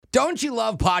Don't you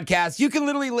love podcasts? You can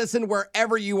literally listen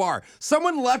wherever you are.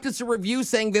 Someone left us a review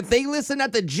saying that they listen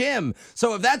at the gym.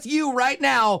 So if that's you right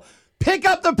now, pick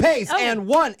up the pace. And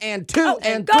 1 and 2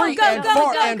 and 3 and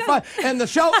 4 and 5. And the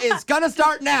show is going to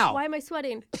start now. Why am I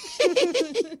sweating?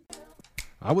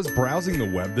 I was browsing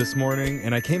the web this morning,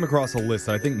 and I came across a list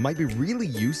that I think might be really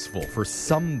useful for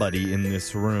somebody in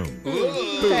this room.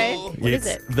 Okay. What is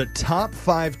it? The top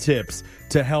 5 tips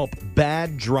to help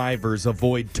bad drivers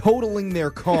avoid totaling their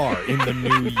car in the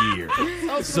new year.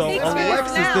 So,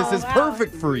 Alexis, this is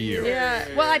perfect for you. Yeah.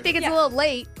 Well, I think it's a little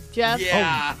late, Jeff.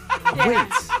 Yeah. Wait,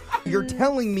 you're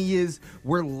telling me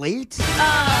we're late?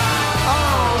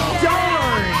 Oh,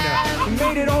 darn! We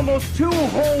made it almost 2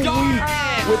 whole weeks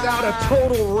without a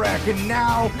total wreck, and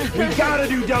now we gotta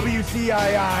do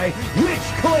WCII. Which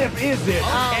clip is it?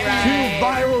 Okay. 2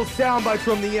 viral sound bites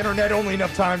from the internet, only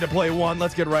enough time to play one.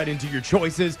 Let's get right into your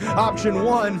choices. Option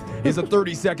 1 is a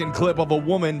 30-second clip of a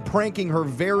woman pranking her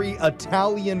very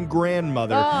Italian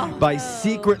grandmother by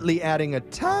secretly adding a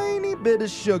tiny bit of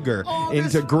sugar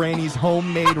into Granny's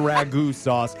homemade ragu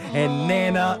sauce, and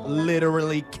Nana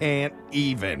literally can't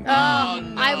even.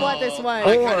 I want this one.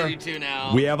 Or do too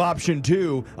now. we have option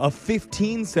 2, a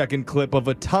 15-second clip of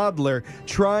a toddler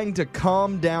trying to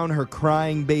calm down her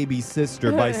crying baby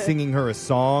sister by singing her a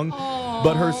song.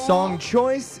 But her song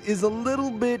choice is a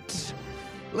little bit,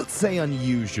 let's say,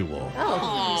 unusual.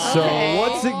 So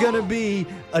what's it gonna be?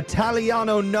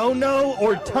 Italiano no-no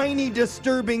or tiny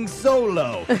disturbing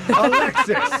solo?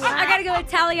 Alexis. I gotta go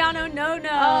Italiano no.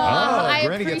 I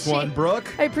Granny gets one.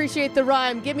 Brooke. I appreciate the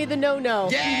rhyme. Give me the no-no.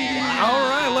 Yeah. All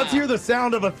right, let's hear the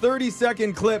sound of a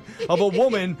 30-second clip of a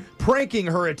woman pranking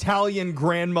her Italian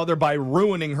grandmother by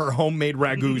ruining her homemade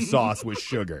ragu sauce with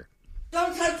sugar.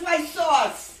 Don't touch my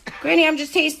sauce. Granny, I'm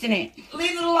just tasting it.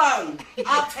 Leave it alone.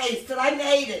 I'll taste it. I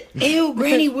made it. Ew,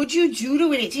 Granny, what'd you do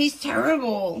to it? It tastes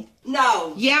terrible.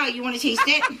 No. Yeah, you want to taste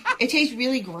it? It tastes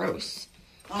really gross.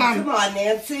 Oh, come on,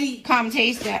 Nancy. Come,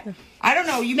 taste it. I don't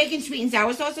know, you making sweet and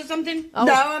sour sauce or something?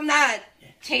 No, I'm not.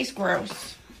 Tastes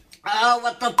gross. Oh,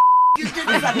 what the you did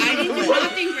something I didn't to do it.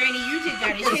 nothing, Granny. You did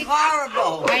that. It It's tastes...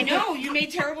 horrible. I know, you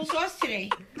made terrible sauce today.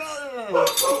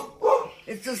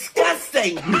 It's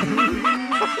disgusting.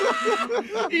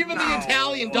 Even the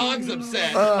Italian dog's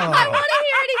upset. I want to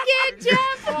hear it again,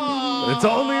 Jeff. It's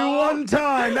only one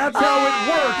time. That's how it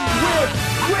works.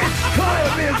 Which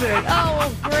clip is it?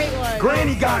 Oh, great one.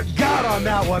 Granny got on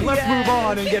that one. Let's move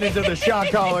on and get into the shot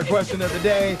collar question of the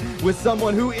day with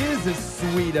someone who is as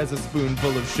sweet as a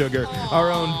spoonful of sugar,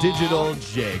 our own digital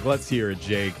Jake. Let's hear it,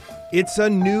 Jake. It's a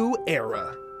new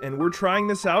era, and we're trying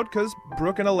this out because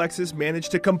Brooke and Alexis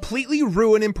managed to completely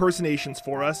ruin impersonations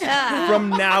for us from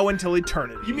now until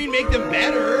eternity. You mean make them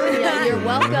better? Yeah, you're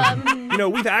welcome. You know,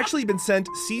 we've actually been sent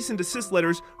cease and desist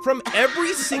letters from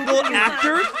every single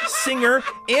actor, singer,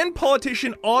 and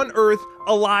politician on Earth,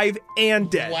 alive and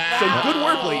dead. Wow. So good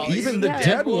work, ladies. Even the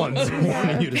dead ones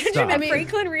wanting you to stop. Benjamin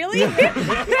Franklin, really?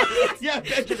 Yeah,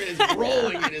 Benjamin is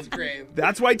rolling in his grave.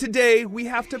 That's why today we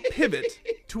have to pivot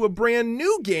to a brand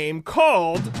new game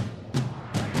called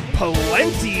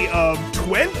Plenty of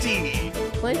 20.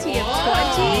 Plenty of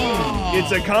 20.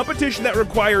 It's a competition that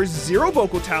requires zero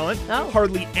vocal talent,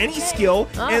 hardly any skill,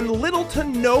 and little to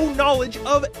no knowledge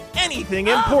of anything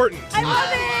important. I love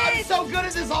I'm it. so good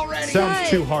at this already. Sounds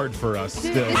too hard for us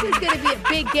Dude, still. this is going to be a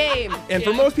big game. And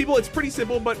for most people, it's pretty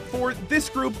simple, but for this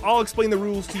group, I'll explain the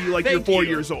rules to you like Thank you're 4 you.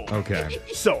 years old. Okay.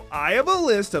 So I have a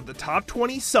list of the top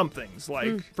 20 somethings,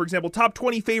 like, for example, top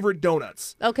 20 favorite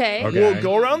donuts. Okay. Okay. We'll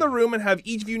go around the room and have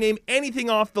each of you name anything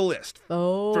off the list.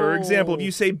 Oh. For example, if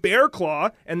you say Bear Claw,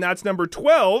 and that's number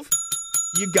 12,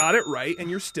 you got it right, and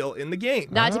you're still in the game.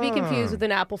 Not to be confused with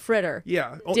an apple fritter.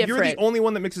 Yeah, you're Different. the only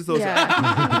one that mixes those up.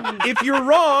 Yeah. If you're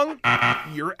wrong,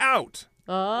 you're out.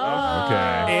 Oh. Okay.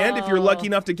 And if you're lucky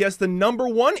enough to guess the number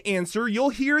 1 answer, you'll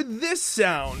hear this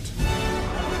sound.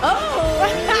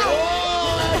 Oh.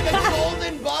 The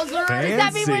golden buzzer. Does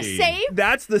that mean we're Fancy. safe?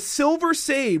 That's the silver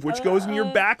save, which goes in your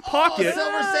back pocket.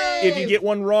 Silver save. If you get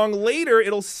one wrong later,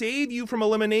 it'll save you from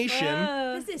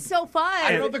elimination. This is so fun.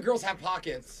 I don't know if the girls have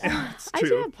pockets. It's I do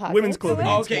true. have pockets. Women's clothing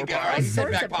needs Okay, more good. All right, pockets. set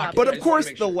sorts back of pockets. pockets. But I of just wanna course,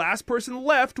 make the sure. last person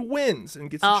left wins and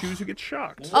gets to choose who gets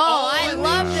shocked. I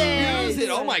love Use this. it.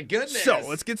 Oh my goodness. So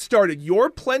let's get started. Your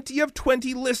Plenty of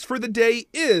 20 list for the day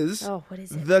is Oh, what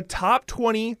is it? the top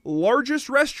 20 largest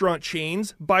restaurant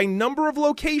chains by number of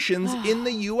locations in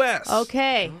the U.S.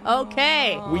 Okay.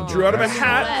 We drew out of a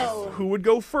hat Yes. who would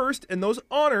go first, and those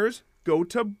honors go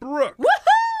to Brooke.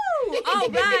 Woohoo! All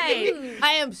right.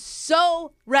 I am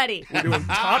so ready. We're doing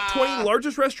top 20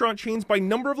 largest restaurant chains by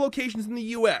number of locations in the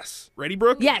U.S. Ready,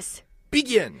 Brooke? Yes.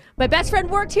 begin. My best friend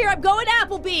worked here. I'm going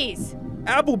Applebee's.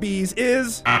 Applebee's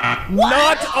is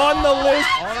not on the list.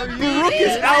 Brooke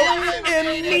is out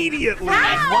immediately.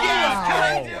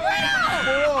 Wow.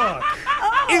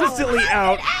 Instantly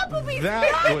out. Applebee's.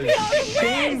 That was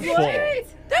shameful.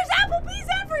 There's Applebee's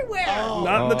everywhere.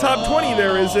 Not in the top 20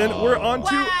 there isn't. We're on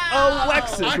to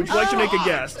Alexis. Would you like to make a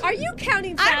guess? Are you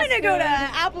counting fast I'm going to go to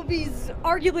Applebee's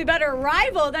arguably better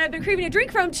rival that I've been craving a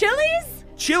drink from, Chili's?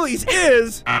 Chili's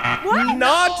is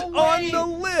not on the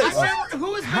list.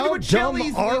 Who is How with dumb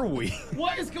Chili's? are we?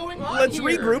 What is going on Let's here?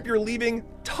 regroup. You're leaving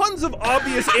tons of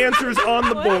obvious answers on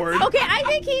the board. Okay, I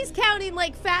think he's counting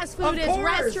like fast food Of as course,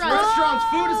 restaurants. restaurants,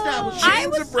 food establishments. I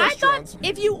Chains of thought restaurants.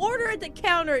 if you order at the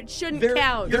counter, it shouldn't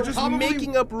count. You're just Probably-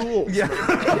 making up rules.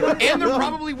 And there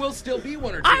probably will still be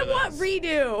one or two. I of want those.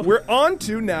 redo. We're on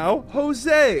to now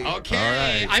Jose. Okay. All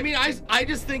right. I mean, I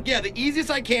just think, the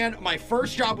easiest I can. My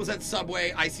first job was at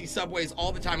Subway. I see Subways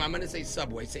all the time. I'm going to say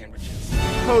Subway sandwiches.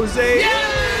 Jose,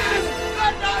 Yes!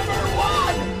 The number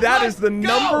one! that is the Let's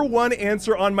go! number one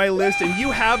answer on my list, and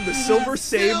you have the silver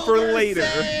save for Silver later.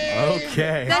 save.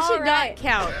 Okay. That should right. not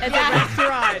count as a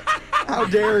restaurant. How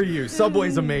dare you?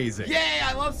 Subway's amazing. Yay,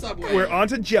 I love Subway. We're on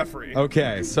to Jeffrey.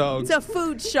 Okay, so It's a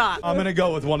food shop. I'm going to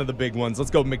go with one of the big ones.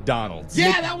 Let's go McDonald's.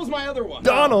 Yeah, that was my other one.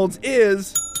 McDonald's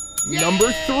is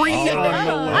number 3 Oh, on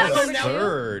the I list. was-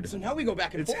 Third. So now we go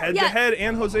back and It's forth. head to head,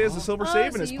 and Jose has a silver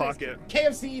save in his so you guys- pocket.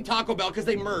 KFC, Taco Bell, because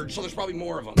they merged, so there's probably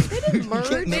more of them.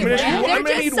 Merged. I'm gonna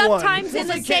They're need just one. sometimes in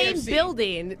We'll the say same KFC.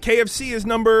 building. KFC is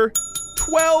number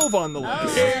 12 on the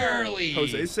list. Barely.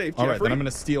 Jose's safe, All right, Jeffrey. then I'm going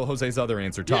to steal Jose's other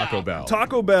answer, Taco Yeah. Bell.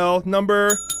 Taco Bell,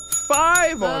 number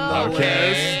 5 on the Okay.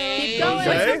 list. Keep going. Okay.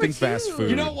 What's number Think fast two? food.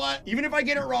 You know what? Even if I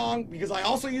get it wrong, because I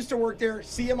also used to work there,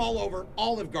 see them all over,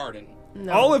 Olive Garden.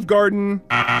 No. Olive Garden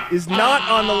is not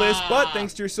on the list, but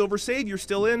thanks to your silver save, you're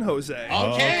still in, Jose.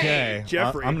 Okay.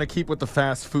 Jeffrey. I'm going to keep with the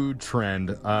fast food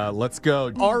trend. Let's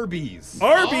go. Arby's.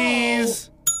 Arby's,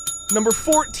 number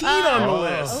 14 on the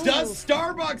list. Does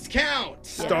Starbucks count?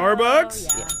 Starbucks,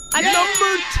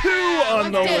 number 2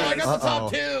 on the Let's go. I list. got the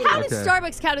top two. How does Okay.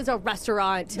 Starbucks count as a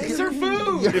restaurant? These are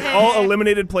food. If all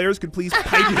eliminated players could please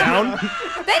pipe down,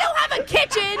 They don't have a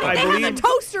kitchen. I they have a believe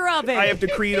toaster oven. I have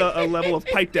decreed a level of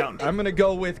pipe down. I'm going to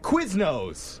go with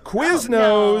Quiznos.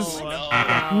 Quiznos,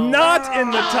 not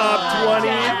in the top I 20.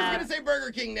 was going to say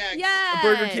Burger King next. Yeah.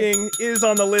 Burger King is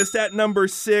on the list at number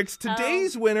 6.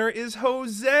 Today's winner is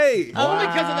Jose. Only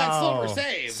because of that silver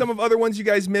save. Some of other ones you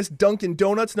guys missed: Dunkin'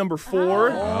 Donuts, number 4.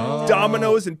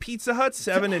 Domino's and Pizza Hut,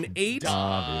 7 and 8.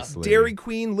 Obviously. Dairy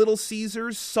Queen, Little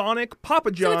Caesars, Sonic, Papa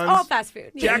So it's all John's, fast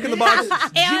food. Jack in the Box,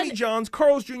 Jimmy And- John's,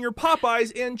 Carl's Jr.,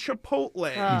 Popeyes, and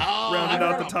Chipotle. Rounded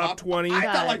out the top 20. I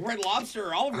thought like Red Lobster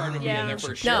or Olive Garden would be in there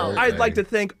for sure. No. I'd like to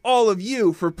thank all of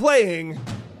you for playing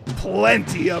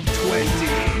Plenty of 20.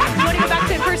 You want to go back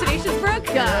to impersonations, Brooke?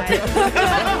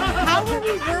 How are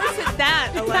we worse at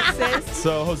that, Alexis?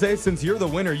 So, Jose, since you're the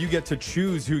winner, you get to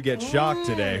choose who gets shocked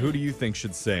today. Who do you think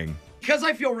should sing? Because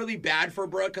I feel really bad for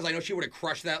Brooke, because I know she would have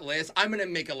crushed that list, I'm going to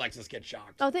make Alexis get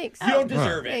shocked. Oh, thanks. You don't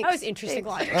deserve it. That was interesting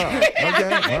logic. Okay,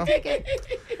 well.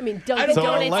 I mean, I Dunkin' don't, So, Donuts. I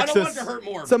don't want it Alexis, to hurt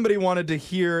more. somebody wanted to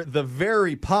hear the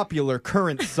very popular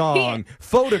current song,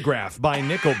 Photograph by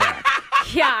Nickelback.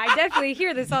 Yeah, I definitely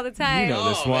hear this all the time. You know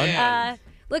this Oh, one. man.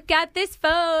 Look at this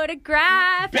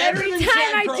photograph. Better Every than time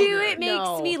Chad I do Kroeger. it makes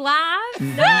No. me laugh.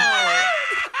 No.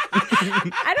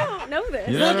 I don't know this.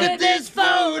 Yeah. Look at this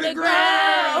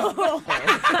photograph.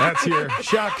 That's your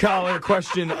shock collar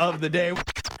question of the day.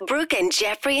 Brooke and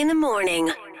Jeffrey in the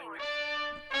morning.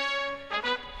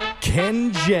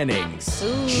 Ken Jennings,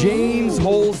 James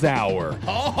Holzhauer,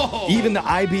 even the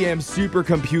IBM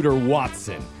supercomputer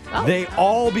Watson. They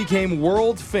all became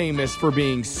world famous for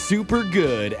being super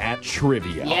good at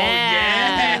trivia.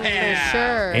 Yeah, for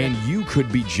sure. And you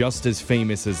could be just as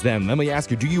famous as them. Let me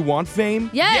ask you, do you want fame?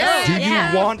 Yes. Do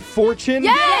you want fortune?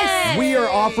 Yes. We are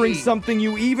offering something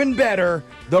you even better,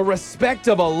 the respect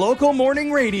of a local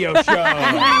morning radio show.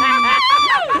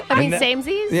 I mean, that-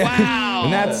 samesies? Yeah. Wow.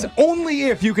 And that's only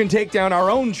if you can take down our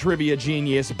own trivia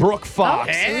genius, Brooke Fox.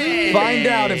 Hey. Find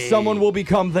out if someone will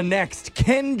become the next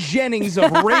Ken Jennings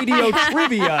of radio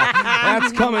trivia.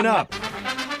 That's coming up.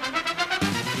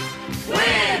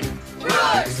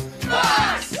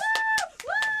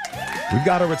 We've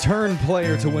got a return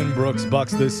player to win Brooks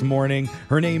Bucks this morning.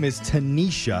 Her name is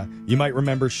Tanisha. You might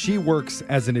remember she works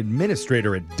as an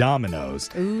administrator at Domino's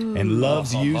and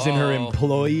loves using her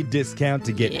employee discount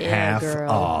to get half girl.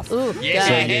 off. Ooh, Yeah.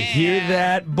 So you hear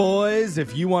that, boys?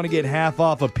 If you want to get half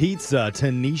off a pizza,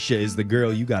 Tanisha is the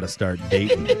girl you got to start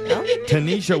dating.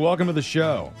 Tanisha, welcome to the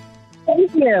show.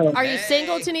 Thank you. Are you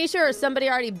single, Tanisha, or is somebody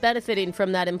already benefiting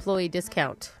from that employee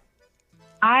discount?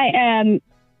 I am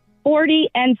 40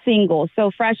 and single,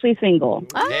 so freshly single.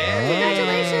 Oh,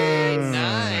 congratulations.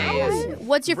 Nice.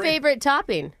 What's your favorite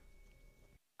topping?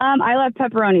 I love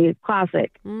pepperoni,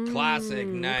 classic. Classic.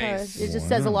 Nice. It just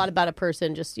says a lot about a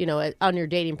person. Just, on your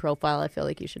dating profile, I feel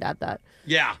like you should add that.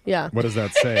 Yeah. Yeah. What does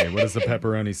that say? What does the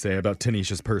pepperoni say about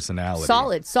Tanisha's personality?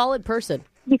 Solid person.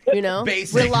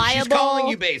 Basic. Reliable. She's calling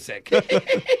you basic.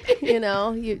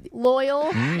 Loyal.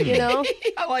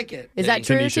 I like it. Is that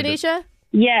true, Tanisha Tanisha?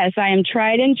 Yes, I am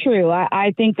tried and true.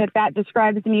 I think that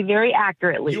describes me very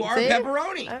accurately. You are See?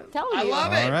 pepperoni. I'm telling I you.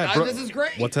 love it. All right, Brooke, This is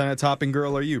great. What kind of topping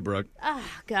girl are you, Brooke? Oh,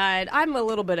 God. I'm a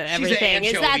little bit of She's an everything.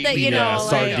 Is that anchovy. Yeah, like...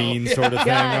 sardine sort of thing.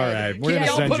 Yeah. All right, we're Can going to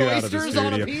y'all send put you out of the oysters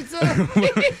on a studio.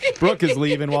 pizza? Brooke is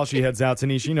leaving while she heads out.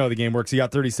 Tanisha, you know the game works. You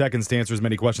got 30 seconds to answer as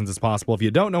many questions as possible. If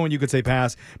you don't know when you could say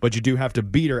pass, but you do have to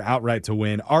beat her outright to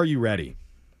win. Are you ready?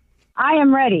 I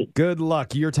am ready. Good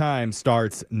luck. Your time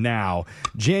starts now.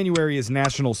 January is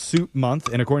National Soup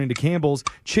Month, and according to Campbell's,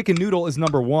 chicken noodle is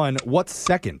number 1. What's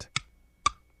second?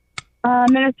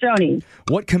 Minestrone.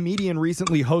 What comedian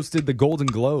recently hosted the Golden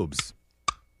Globes?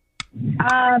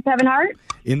 Kevin Hart.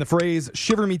 In the phrase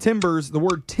shiver me timbers, the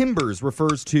word timbers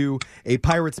refers to a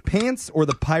pirate's pants or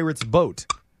the pirate's boat.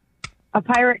 A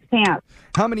pirate's pants.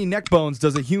 How many neck bones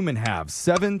does a human have?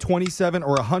 7, 27,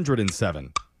 or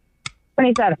 107?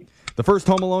 27. The first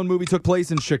Home Alone movie took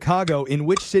place in Chicago. In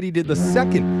which city did the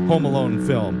second Home Alone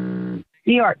film?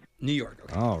 New York. New York.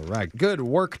 Okay. All right. Good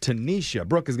work, Tanisha.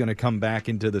 Brooke is going to come back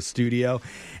into the studio.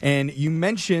 And you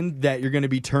mentioned that you're going to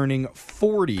be turning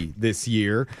 40 this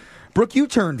year. Brooke, you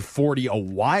turned 40 a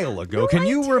while ago. Can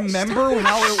you remember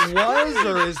how it was,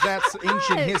 or is that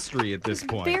ancient history at this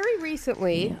point? Very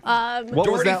recently. What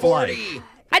was that 40. like?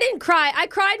 I didn't cry. I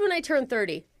cried when I turned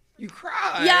 30. You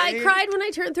cried. Yeah, I cried when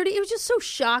I turned 30. It was just so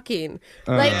shocking.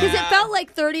 Because it felt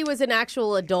like 30 was an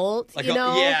actual adult, Like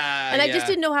And I just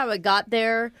didn't know how I got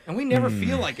there. And we never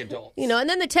feel like adults. And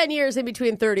then the 10 years in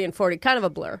between 30 and 40, kind of a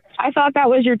blur. I thought that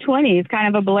was your 20s,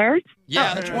 kind of a blur.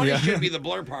 Yeah, the 20s should be the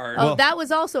blur part. Oh, that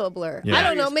was also a blur. Yeah. I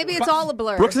don't know. Maybe it's all a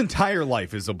blur. Brooke's entire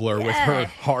life is a blur with her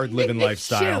hard living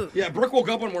lifestyle. Shoot. Yeah, Brooke woke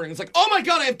up one morning. It's like, oh my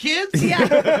God, I have kids? Yeah.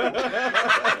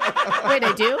 Wait,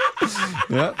 I do?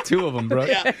 Yeah, 2 of them, Brooke.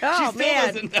 Yeah, Oh, she still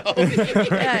man. doesn't know.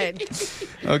 Good.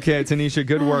 Okay, Tanisha,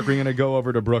 good work. We're going to go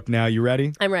over to Brooke now. You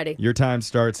ready? I'm ready. Your time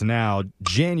starts now.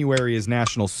 January is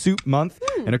National Soup Month,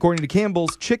 and according to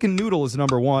Campbell's, chicken noodle is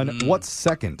number 1. What's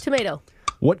second? Tomato.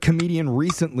 What comedian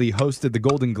recently hosted the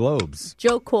Golden Globes?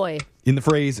 Joe Coy. In the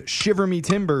phrase shiver me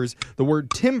timbers, the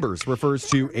word timbers refers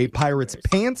to a pirate's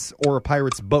pants or a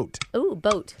pirate's boat. Ooh,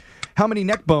 boat. How many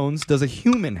neck bones does a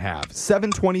human have?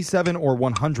 7, 27, or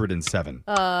 107?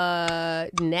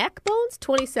 Neck bones?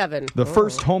 27. The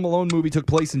first Home Alone movie took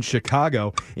place in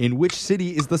Chicago. In which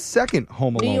city is the second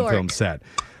Home New Alone York. film set?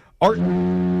 Art.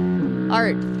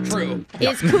 True.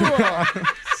 It's cool.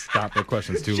 Stop, the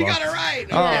question's too She long. got it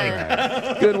right. All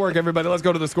right. Good work, everybody. Let's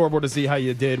go to the scoreboard to see how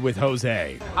you did with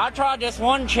Jose. I tried this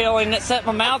one chili and it set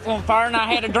my mouth on fire, and I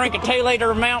had to drink a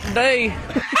 2-liter of Mountain Dew.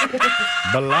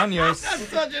 Bolaños. That's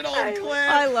such an old clip.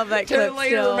 I love that clip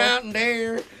 2-liter still. Mountain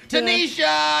Dew.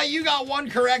 Tanisha, you got 1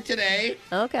 correct today.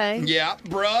 Okay. Yeah.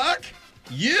 Brooke,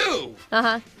 you,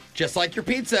 Uh-huh. just like your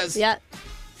pizzas, Yeah.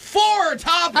 4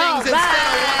 toppings All instead right.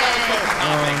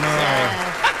 of 1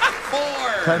 toppings. 4.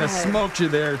 Kind of smoked you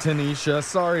there, Tanisha.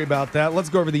 Sorry about that. Let's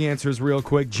go over the answers real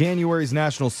quick. January's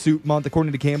National Soup Month.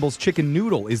 According to Campbell's, chicken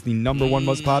noodle is the number 1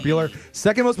 most popular.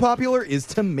 Second most popular is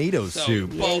tomato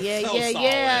soup. Both Yeah.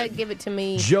 solid. Give it to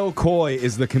me. Joe Coy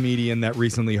is the comedian that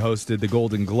recently hosted the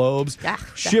Golden Globes.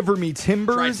 Shiver me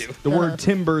timbers. Tried to. The word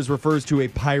timbers refers to a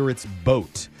pirate's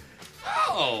boat.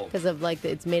 Oh. Because of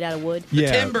it's made out of wood.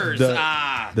 Timbers.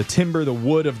 The timber, the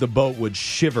wood of the boat would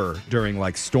shiver during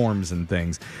storms and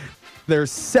things.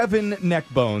 There's 7 neck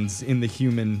bones in the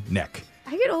human neck.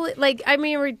 I could only,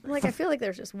 I feel like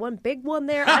there's just one big one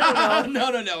there. I don't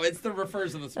know. No. It's the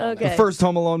refers to the small. Okay. The first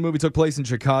Home Alone movie took place in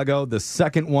Chicago. The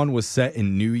second one was set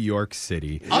in New York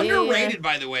City. Underrated,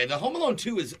 by the way. The Home Alone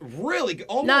 2 is really good.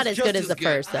 Almost Not as just good as the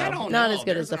first, though. I don't Not know. as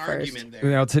good There's as the an first. argument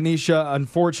there. Now, Tanisha,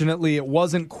 unfortunately, it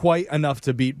wasn't quite enough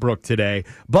to beat Brooke today.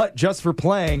 But just for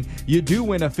playing, you do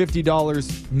win a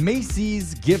 $50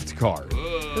 Macy's gift card.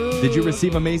 Did you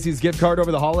receive a Macy's gift card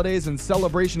over the holidays? In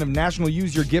celebration of National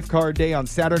Use Your Gift Card Day on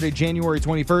Saturday, January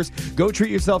 21st, go treat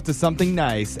yourself to something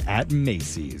nice at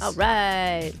Macy's. All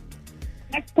right.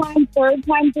 Next time, 3rd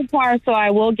time's the charm, so I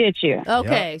will get you.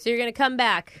 Okay, so you're going to come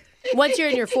back once you're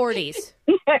in your 40s.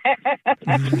 All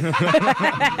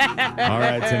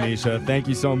right, Tanisha, thank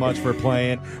you so much for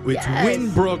playing. It's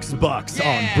Win Brooks Bucks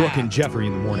on Brooke and Jeffrey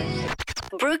in the morning.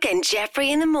 Brooke and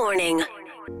Jeffrey in the morning.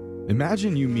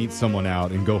 Imagine you meet someone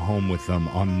out and go home with them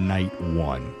on night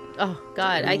one. Oh,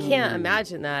 God, I can't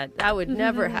imagine that. That would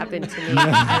never happen to me.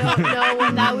 I don't know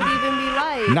what that would even be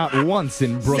like. Not once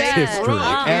in Brooke's history.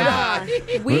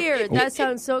 Ever. Weird. That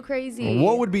sounds so crazy.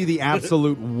 What would be the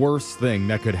absolute worst thing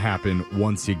that could happen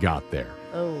once you got there?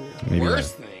 Oh. Maybe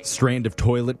Worst a thing? strand of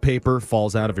toilet paper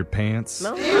falls out of your pants.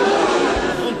 No.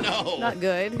 Oh, no. Not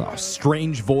good. A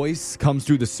strange voice comes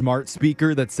through the smart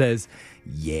speaker that says,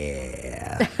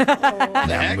 yeah.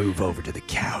 Now move over to the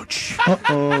couch. At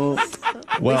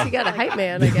least you got a hype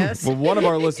man, I guess. Well, one of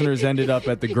our listeners ended up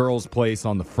at the girl's place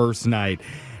on the first night.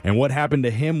 And what happened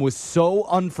to him was so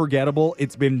unforgettable,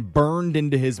 it's been burned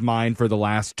into his mind for the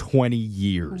last 20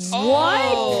 years.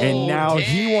 What? And now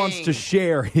he wants to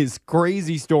share his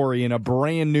crazy story in a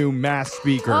brand new mass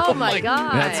speaker. Oh, my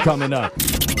God. That's coming up.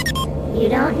 You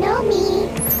don't know me.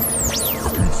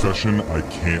 A confession I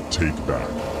can't take back.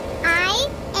 I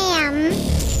am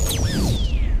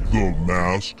The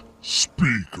Masked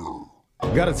Speaker.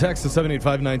 We got a text to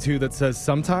 78592 that says,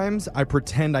 sometimes I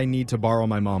pretend I need to borrow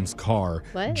my mom's car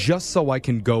just so I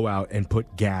can go out and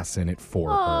put gas in it for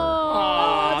her.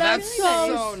 Oh, that's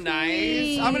so sweet.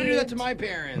 nice. I'm going to do that to my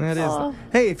parents. That is.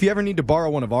 Hey, if you ever need to borrow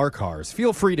one of our cars,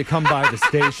 feel free to come by the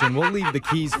station. We'll leave the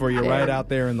keys for you right out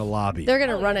there in the lobby. They're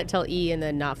going to run it till E and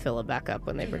then not fill it back up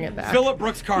when they bring it back. Philip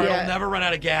Brooks' car will never run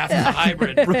out of gas. It's a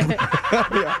hybrid.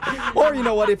 Yeah. Or you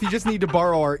know what? If you just need to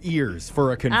borrow our ears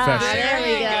for a confession, there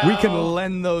we go. we can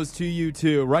lend those to you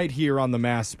too, right here on the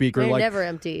mass speaker. They're like never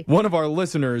empty. one of our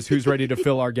listeners who's ready to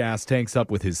fill our gas tanks up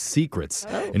with his secrets.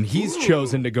 And he's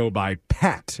chosen to go by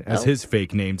Pat as his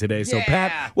fake name today. So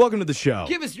Pat, welcome to the show.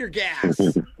 Give us your gas.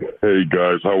 Hey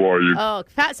guys, how are you? Oh,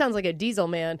 Pat sounds like a diesel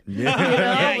man.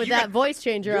 Yeah. With that voice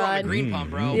changer You're on on. the green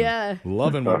pump, bro. Yeah.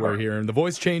 Loving what we're hearing. The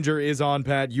voice changer is on,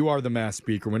 Pat. You are the mass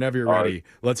speaker. Whenever you're ready,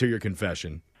 let's hear your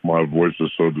confession. My voice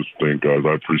is so distinct, guys.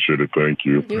 I appreciate it. Thank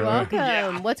you. You're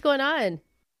welcome. What's going on?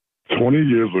 20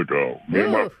 years ago, me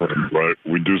and my Ooh. friends, right,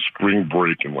 we do spring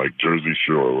break in like Jersey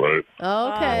Shore, right?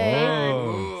 Okay.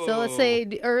 Oh. So let's say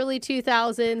early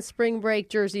 2000s, spring break,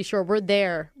 Jersey Shore. We're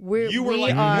there. You were we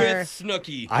like are. with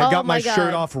Snooki. I got my my God.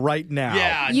 shirt off right now.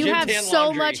 Yeah, You gym have tan so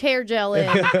laundry. much hair gel in.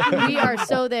 We are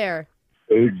so there.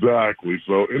 Exactly.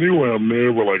 So anyway, I'm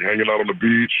there. We're like hanging out on the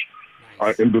beach.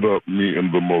 I ended up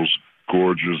meeting the most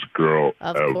gorgeous girl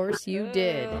Of ever. course you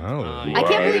did. Oh. I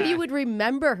can't believe you would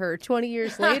remember her 20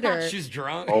 years later. She's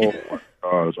drunk. Oh my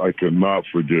gosh, I cannot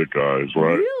forget, guys.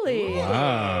 Right? Really?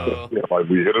 Wow. Yeah, like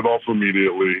we hit it off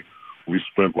immediately. We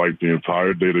spent like the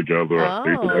entire day together. I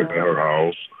stayed at her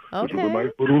house. Which was a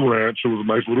nice little ranch. It was a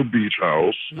nice little beach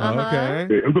house.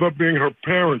 Okay. It ended up being her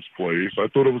parents' place. I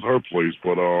thought it was her place,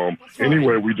 but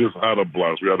anyway, we just had a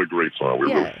blast. We had a great time. We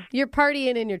really. You're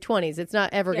partying in your 20s. It's not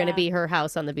ever going to be her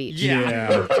house on the beach.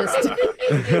 Yeah. Just,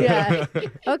 yeah.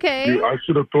 Okay. Yeah, I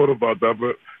should have thought about that,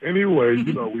 but anyway,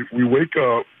 you know, we wake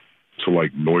up to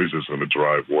like noises in the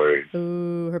driveway.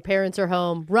 Ooh, her parents are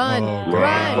home. Run, run.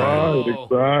 Right,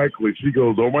 exactly. She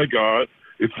goes, "Oh my God,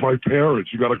 it's my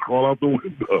parents. You got to crawl out the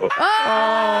window."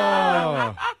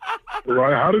 Oh.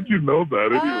 Right? How did you know that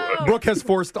anyway? Brooke has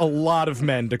forced a lot of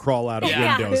men to crawl out of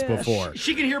windows before.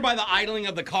 She can hear by the idling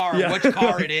of the car which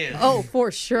car it is. Oh,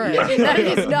 for sure. That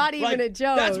is not even Like, a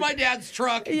joke. That's my dad's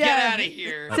truck. Yeah. Get out of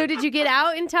here. So did you get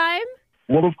out in time?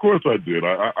 Well, of course I did.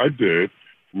 I did.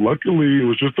 Luckily, it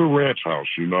was just a ranch house,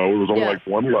 you know. It was only like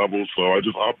one level, so I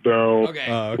just hopped down,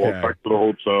 walked back to the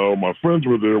hotel. My friends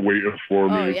were there waiting for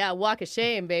me. Oh, yeah. Walk of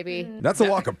shame, baby. That's a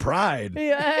walk of pride.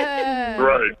 Yeah.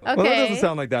 Right. Okay. Well, that doesn't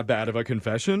sound like that bad of a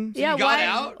confession. Yeah,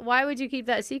 why would you keep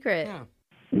that secret?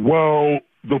 Well,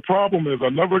 the problem is I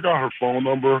never got her phone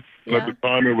number. And at Yeah. the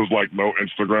time, it was like no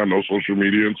Instagram, no social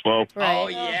media and stuff. Right. Oh,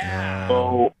 yeah.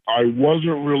 So I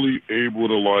wasn't really able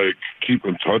to, like, keep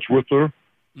in touch with her.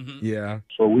 Yeah.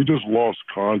 So we just lost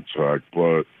contact.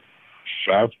 But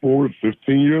fast forward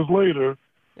 15 years later,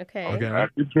 Okay. I'm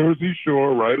back to Jersey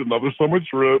Shore, right? Another summer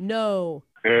trip. No.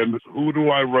 And who do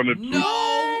I run into?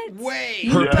 No way.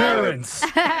 Her parents.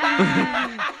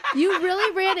 You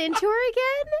really ran into her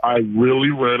again? I really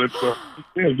ran into her.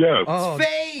 Yeah, yes. Oh.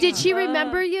 Did she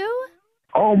remember you?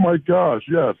 Oh, my gosh,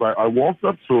 yes. I walked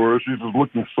up to her. She was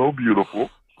looking so beautiful.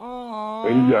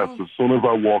 And yes, as soon as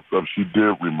I walked up, she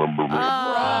did remember me. Oh,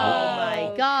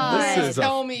 my God. Please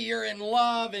tell me you're in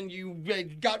love and you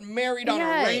got married on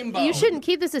a rainbow. You shouldn't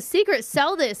keep this a secret.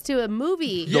 Sell this to a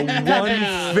movie. The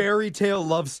one fairy tale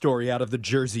love story out of the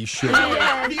Jersey Shore.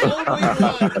 The only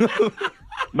one.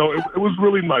 No, it was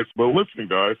really nice. But listen,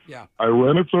 guys, I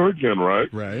ran into her again,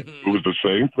 right? Right. It was the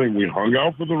same thing. We hung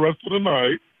out for the rest of the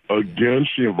night. Again,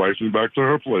 she invites me back to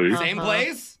her place. Same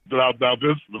place? Now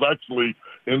this was actually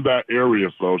in that area.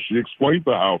 So she explained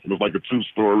the house. It was like a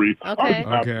 2-story.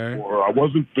 Okay. I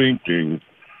wasn't thinking.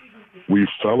 We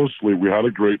fell asleep. We had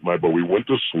a great night, but we went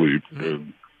to sleep.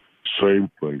 And same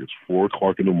thing. It's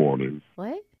 4:00 in the morning.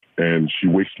 What? And she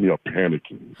wakes me up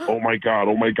panicking. Oh my God,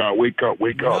 wake up.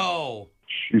 No.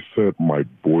 She said, my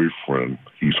boyfriend,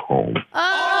 he's home.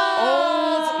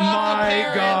 Oh,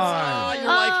 my God. You're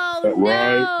like, Right?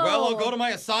 well, I'll go to my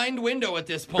assigned window at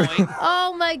this point.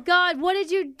 Oh my God. What did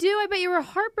you do? I bet you were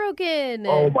heartbroken.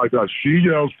 Oh my God. She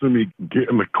yells to me, get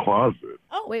in the closet.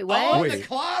 Oh, wait, what? Oh, in the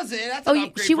closet. That's an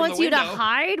upgrade she from wants the you to window.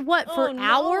 hide? What, for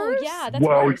hours? Yeah, that's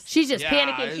Well, worse. She's just Yeah,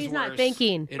 panicking. it is She's not worse.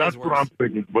 thinking. That's what I'm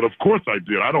thinking. But of course I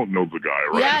did. I don't know the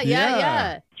guy, right?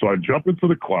 Yeah. So I jump into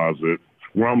the closet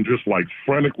where I'm just like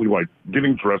frantically like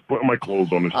getting dressed, putting my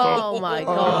clothes on and stuff. Oh my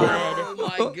God. Oh,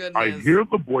 my goodness. I hear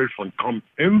the boyfriend come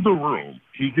in the room.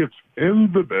 He gets in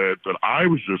the bed that I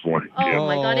was just like, Oh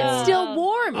my God. It's still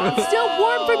warm. It's still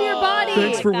warm from your body.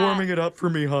 Thanks for warming it up for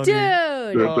me, honey. Dude.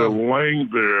 They're laying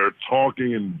there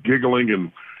talking and giggling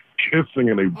and kissing,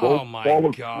 and they both Oh, my fall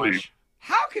asleep. gosh.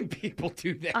 How can people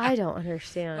do that? I don't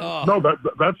understand. Oh. No,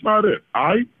 that's not it.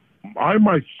 I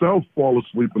myself fall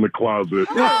asleep in the closet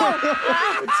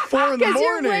It's 4 in the Because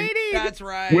you're morning. waiting. That's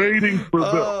right. waiting for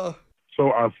them.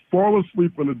 So I fall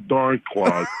asleep in the darn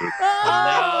closet. No,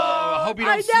 I hope you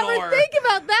don't I snore. never think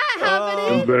about that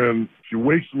happening. And then she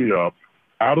wakes me up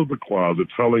out of the closet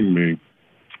telling me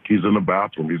he's in the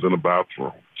bathroom. He's in the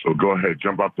bathroom. So go ahead,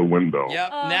 jump out the window. Yep,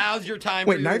 now's your time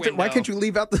Wait, for your window. why can't you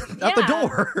leave out the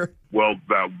door? Well,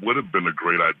 that would have been a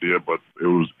great idea, but it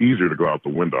was easier to go out the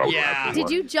window. I would Yeah. have to Did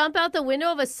run. you jump out the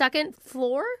window of a second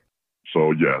floor?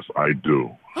 So, yes, I do.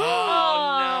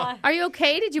 Oh, Are you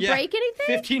okay? Did you no. Yeah. break anything?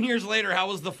 15 years later, how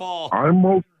was the fall? I'm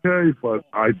okay, but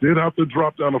I did have to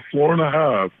drop down a floor and a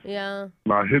half. Yeah.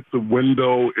 And I hit the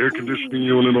window, air conditioning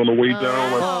unit on the way down.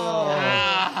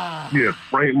 Ah. Yeah,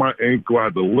 sprained my ankle. I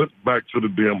had to limp back to the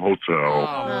damn hotel.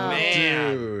 Oh,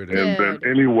 man. Dude. And then,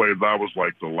 anyway, that was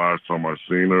like the last time I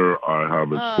seen her. I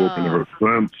haven't spoken to her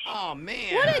since. Oh,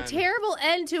 man. What a terrible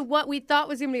end to what we thought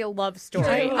was going to be a love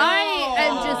story. I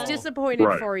am just disappointed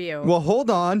Right. for you. Well, hold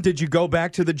on. Did you go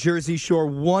back to the Jersey Shore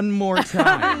one more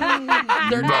time?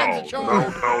 Third time's a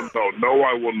charm. No,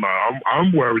 I will not.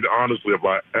 I'm worried, honestly, if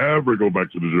I ever go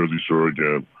back to the Jersey Shore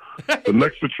again, the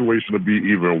next situation would be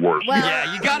even worse. Well,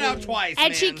 Yeah, you got out twice, and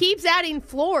man. she keeps adding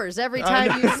floors every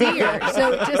time you see her,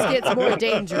 so it just gets more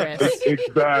dangerous.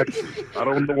 Exactly. I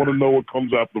don't want to know what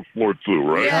comes out the floor, too,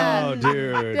 right? Yeah. Oh, dude.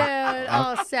 Dude,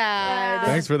 oh, sad.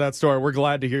 Thanks for that story. We're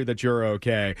glad to hear that you're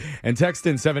okay. And text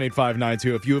in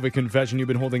 78592 if you have a confession you've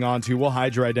been holding on to. We'll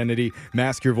hide your identity,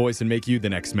 mask your voice, and make you the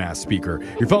next mass speaker.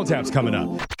 Your phone tap's coming up.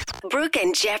 Brooke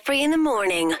and Jeffrey in the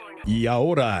morning. Y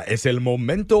ahora es el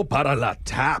momento para la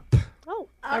tap. Oh,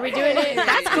 are we doing it?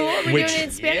 That's cool. We're Which- doing it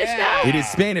in Spanish Yeah. now? It is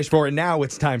Spanish for it now.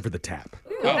 It's time for the tap.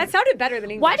 Ooh, that sounded better than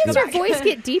English. Why does Go your back. voice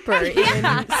get deeper in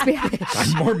Spanish?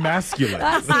 I'm more masculine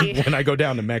I see. when I go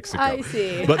down to Mexico. I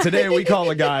see. But today we call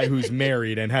a guy who's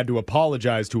married and had to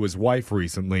apologize to his wife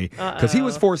recently because he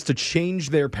was forced to change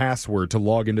their password to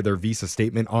log into their Visa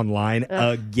statement online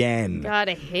again. God,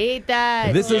 I hate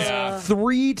that. This is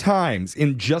 3 times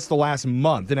in just the last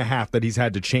month and a half that he's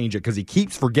had to change it because he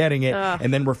keeps forgetting it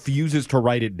and then refuses to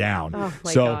write it down. Oh,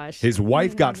 my so gosh. his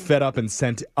wife got fed up and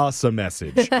sent us a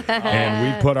message.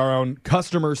 And we put our own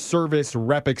customer service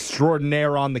rep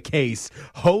extraordinaire on the case,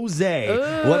 Jose.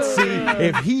 Let's see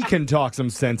if he can talk some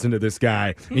sense into this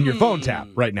guy in your phone tap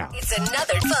right now. It's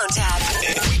another phone tap.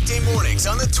 Weekday mornings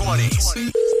on the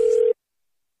 20s.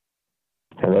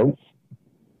 Hello?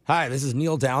 Hi, this is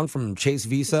Neil Down from Chase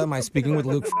Visa. Am I speaking with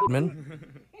Luke Friedman?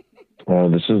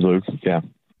 This is Luke. Yeah.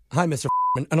 Hi, Mr.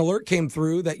 Friedman. An alert came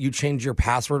through that you changed your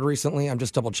password recently. I'm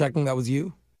just double checking that was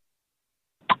you.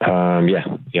 Yeah,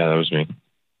 that was me.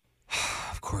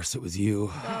 Of course it was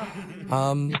you.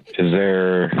 Is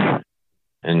there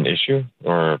an issue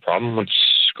or a problem? What's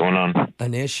going on?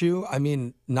 An issue? I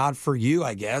mean, not for you,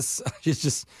 I guess.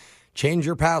 Just change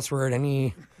your password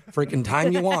any freaking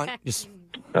time you want. Just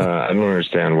I don't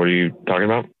understand. What are you talking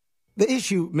about? the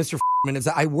issue, Mr. is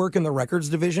that I work in the records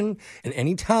division, and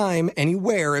anytime,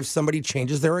 anywhere, if somebody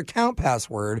changes their account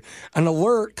password, an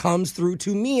alert comes through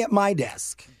to me at my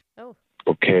desk.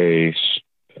 Okay,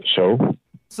 so?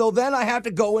 So then I have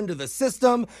to go into the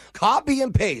system, copy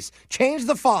and paste, change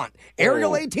the font,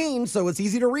 Arial 18 so it's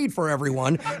easy to read for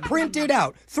everyone, print it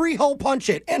out, 3-hole punch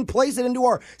it, and place it into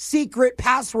our secret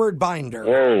password binder.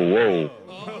 Whoa.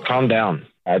 Calm down.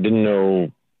 I didn't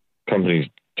know companies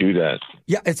do that.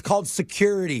 Yeah, it's called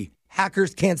security.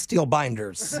 hackers can't steal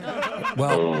binders.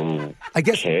 Well, I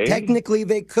guess technically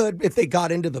they could if they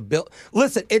got into the bill.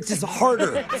 Listen, it's just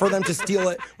harder for them to steal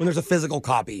it when there's a physical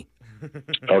copy.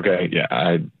 Okay, yeah,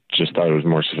 I just thought it was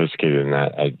more sophisticated than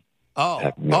that.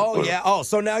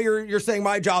 So now you're saying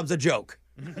my job's a joke.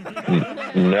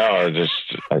 No,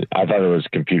 I thought it was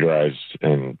computerized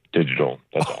and digital.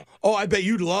 That's all. Oh, I bet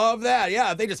you'd love that.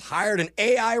 Yeah, if they just hired an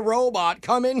AI robot,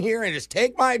 come in here and just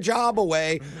take my job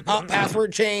away.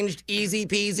 Password changed, easy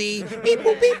peasy, beep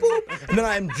boop, beep boop, and then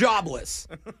I'm jobless.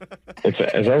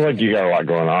 It sounds like you got a lot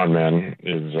going on, man.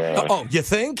 You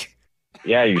think?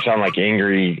 Yeah, you sound like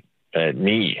angry at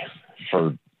me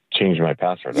for changing my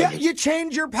password. Yeah, you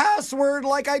change your password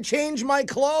like I change my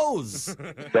clothes.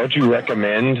 Don't you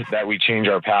recommend that we change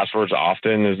our passwords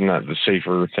often? Isn't that the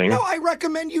safer thing? No, I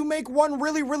recommend you make one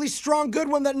really, really strong, good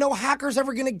one that no hacker's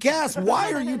ever going to guess.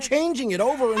 Why are you changing it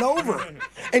over and over?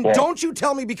 And don't you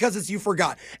tell me because it's you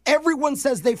forgot. Everyone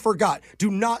says they forgot.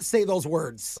 Do not say those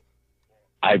words.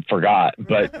 I forgot,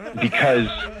 but because...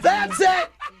 That's it!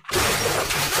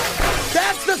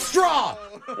 That's the straw!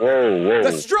 Whoa.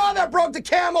 The straw that broke the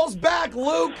camel's back,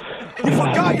 Luke! You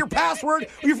forgot your password?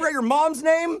 You forgot your mom's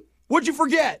name? What'd you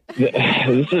forget?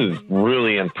 This is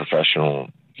really unprofessional.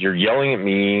 You're yelling at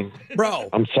me. Bro.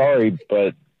 I'm sorry,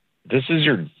 but this is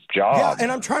your job. Yeah,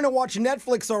 and I'm trying to watch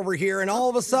Netflix over here, and all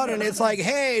of a sudden it's like,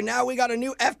 hey, now we got a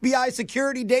new FBI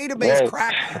security database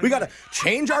crack. We got to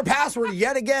change our password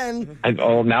yet again.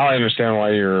 Now I understand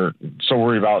why you're so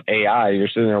worried about AI. You're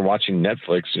sitting there watching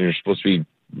Netflix, and you're supposed to be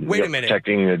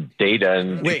protecting the data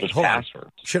and people's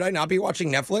passwords. Should I not be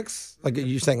watching Netflix? Like, are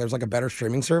you saying there's like a better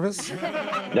streaming service?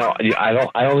 No, I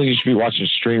don't think you should be watching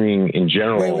streaming in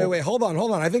general. Wait. Hold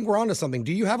on. I think we're onto something.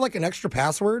 Do you have like an extra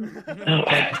password?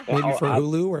 Like maybe for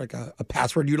Hulu or like a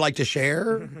password you'd like to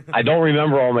share? I don't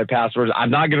remember all my passwords. I'm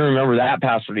not going to remember that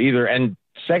password either. And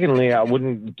secondly, I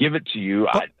wouldn't give it to you.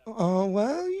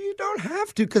 Well, you don't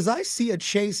have to because I see a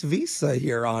Chase Visa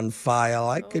here on file.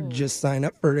 I could just sign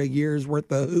up for a year's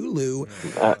worth of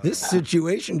Hulu. This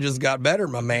situation just got better,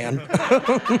 my man.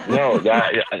 No,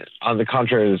 on the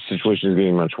contrary, the situation is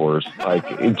getting much worse. Like,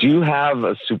 do you have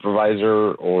a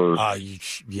supervisor or...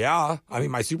 Yeah. I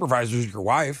mean, my supervisor's your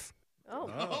wife.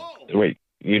 Oh. Wait,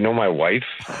 you know my wife?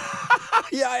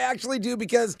 Yeah, I actually do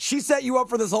because she set you up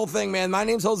for this whole thing, man. My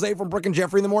name's Jose from Brooke and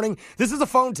Jeffrey in the Morning. This is a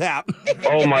phone tap.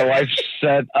 Oh, my wife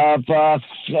set up us.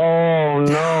 Oh,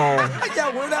 no.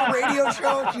 Yeah, we're that radio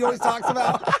show she always talks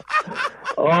about.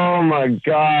 Oh, my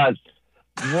God.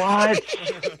 What?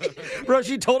 Bro,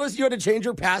 she told us you had to change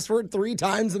your password 3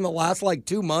 times in the last,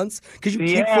 2 months because you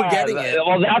keep forgetting it.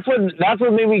 Well, that's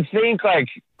what made me think,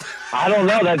 I don't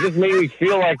know. That just made me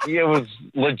feel like it was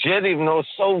legit, even though it's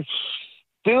so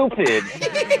stupid.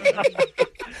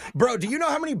 Bro, do you know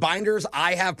how many binders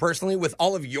I have personally with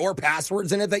all of your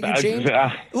passwords in it that you changed?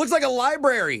 It looks like a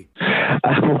library.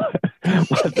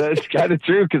 That's kind of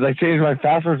true because I change my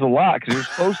passwords a lot because you're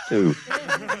supposed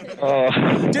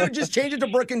to. Dude, just change it to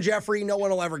Brooke and Jeffrey. No one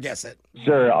will ever guess it.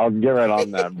 Sure, I'll get right on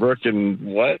that. Brooke and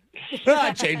what?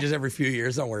 It changes every few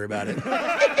years. Don't worry about it.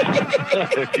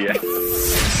 Yeah.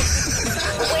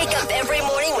 Wake up every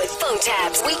morning with phone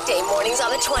taps. Weekday mornings on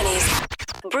the 20s.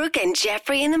 Brooke and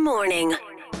Jeffrey in the Morning.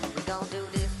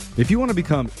 If you want to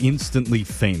become instantly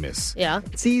famous,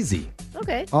 it's easy.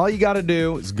 Okay. All you got to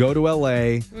do is go to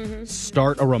L.A.,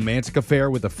 start a romantic affair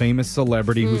with a famous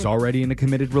celebrity who's already in a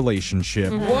committed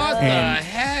relationship. What the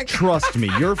heck? Trust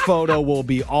me, your photo will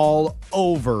be all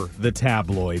over the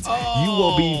tabloids. You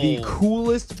will be the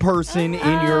coolest person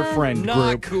in your friend group.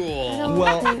 Not cool.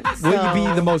 Well, will you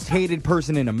be the most hated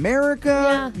person in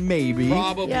America? Yeah. Maybe.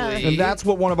 Probably. Yeah. And that's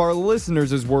what one of our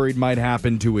listeners is worried might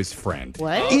happen to his friend.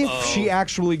 What? If she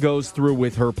actually goes through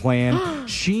with her plan,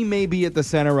 she may be at the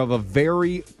center of a very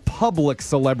public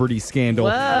celebrity scandal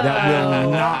that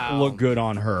will not look good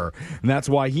on her. And that's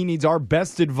why he needs our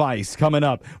best advice coming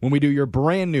up when we do your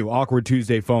brand new Awkward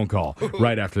Tuesday phone call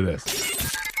right after this.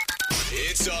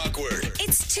 It's awkward.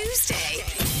 It's Tuesday.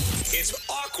 It's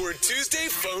Awkward Tuesday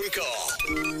phone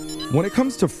call. When it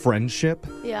comes to friendship,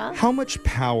 Yeah. how much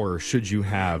power should you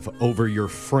have over your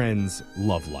friend's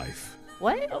love life?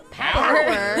 What? Power?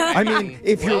 I mean,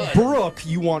 if you're Brooke,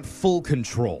 you want full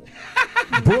control.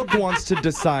 Brooke wants to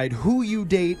decide who you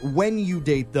date, when you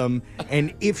date them,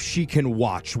 and if she can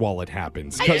watch while it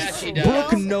happens. Because she does.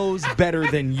 Brooke knows better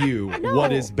than you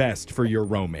what is best for your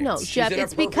romance. No, Jeff,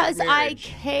 it's because I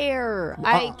care.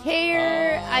 I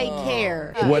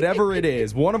care. Whatever it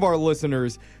is, one of our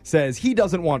listeners says he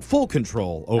doesn't want full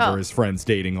control over his friend's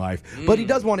dating life, but he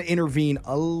does want to intervene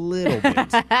a little bit.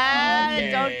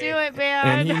 Don't do it,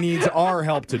 man. And he needs our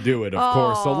help to do it, of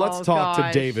course. So let's talk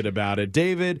to David about it.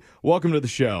 David, welcome to the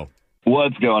show.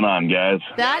 What's going on, guys?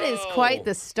 That is quite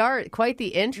the start, quite the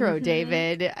intro,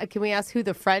 David. Can we ask who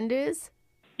the friend is?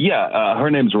 Yeah,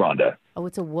 her name's Rhonda. Oh,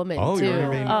 it's a woman, Oh, too. you're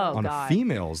intervening on God. a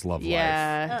female's love life.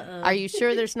 Yeah. Are you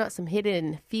sure there's not some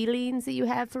hidden feelings that you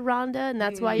have for Rhonda, and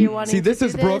that's why you're wanting See, to this do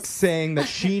is Brooke saying that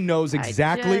she knows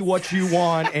exactly what you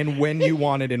want and when you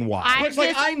want it and why. Brooke's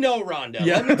like, I know Rhonda.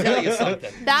 Let me tell you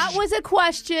something. That was a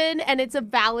question, and it's a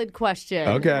valid question.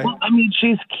 Okay. Well, I mean,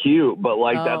 she's cute, but,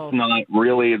 like, Oh. that's not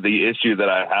really the issue that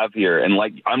I have here. And,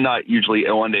 like, I'm not usually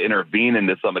one to intervene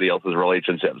into somebody else's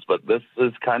relationships, but this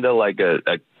is kind of like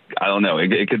I don't know,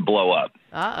 it could blow up.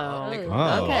 Uh-oh.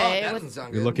 Oh. Okay. That doesn't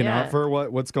sound good. You're looking out for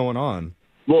what's going on.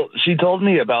 Well, she told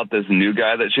me about this new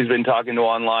guy that she's been talking to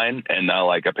online, and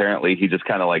like apparently he just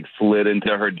kind of like slid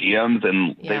into her DMs,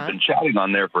 and they've been chatting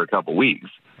on there for a couple weeks.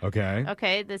 Okay.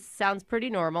 Okay, this sounds pretty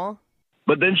normal.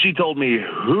 But then she told me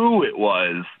who it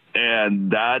was, and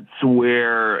that's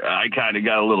where I kind of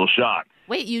got a little shocked.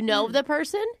 Wait, you know the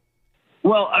person?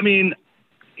 Well, I mean,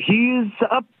 he's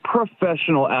a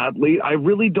professional athlete. I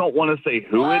really don't want to say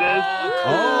who it is.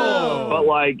 Oh. But,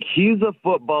 like, he's a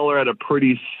footballer at a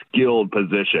pretty skilled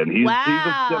position. He's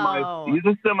Wow.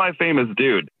 a semi-famous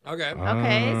dude. Okay.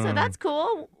 Okay, so that's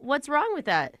cool. What's wrong with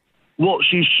that? Well,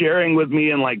 she's sharing with me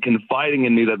and, like, confiding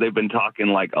in me that they've been talking,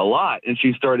 like, a lot. And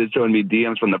she started showing me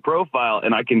DMs from the profile,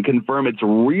 and I can confirm it's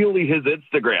really his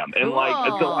Instagram. And, like,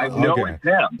 until I know it's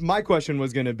him. My question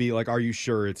was going to be, like, are you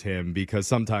sure it's him? Because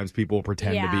sometimes people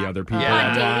pretend to be other people.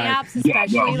 On dating apps,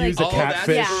 especially. Use a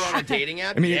catfish. That's on a dating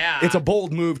app? I mean, it's a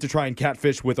bold move to try and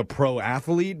catfish with a pro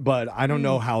athlete, but I don't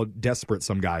know how desperate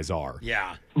some guys are.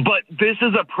 Yeah. But this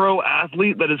is a pro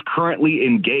athlete that is currently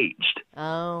engaged.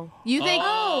 Oh. You think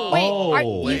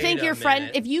you think Wait your a friend,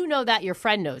 minute. if you know that, your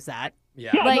friend knows that.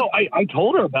 Yeah. Yeah, no, I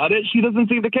told her about it. She doesn't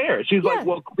seem to care. She's like,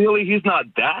 well, clearly he's not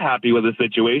that happy with the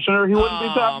situation, or he wouldn't be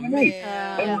talking to me.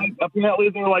 And like, apparently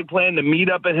they're like planning to meet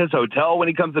up at his hotel when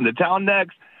he comes into town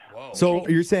next. So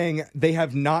you're saying they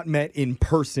have not met in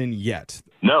person yet?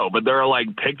 No, but there are like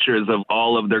pictures of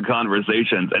all of their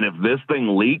conversations. And if this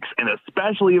thing leaks, and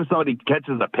especially if somebody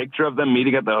catches a picture of them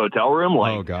meeting at the hotel room,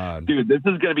 like, oh, God. Dude, this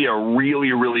is going to be a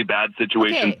really, really bad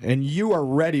situation. And you are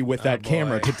ready with that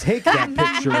camera to take that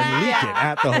picture and leak it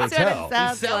at the That's hotel. what it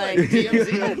sounds like.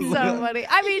 That's so funny.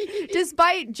 I mean,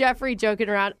 despite Jeffrey joking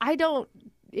around, I don't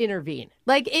intervene.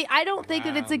 Like, I don't think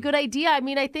that it's a good idea. I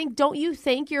mean, don't you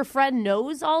think your friend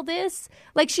knows all this?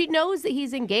 Like, she knows that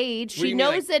he's engaged. She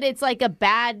knows that it's like a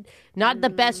bad, not the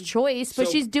best choice, but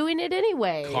So she's doing it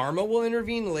anyway. Karma will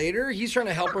intervene later? He's trying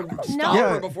to help her stop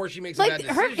her before she makes a bad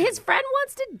decision. His friend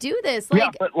wants to do this.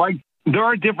 Yeah, but like, there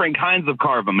are different kinds of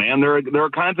karma, man. There are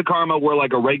kinds of karma where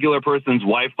like a regular person's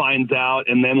wife finds out,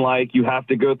 and then like you have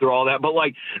to go through all that. But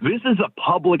like, this is a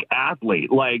public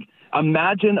athlete. Like,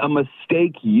 imagine a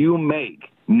mistake you make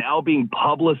now being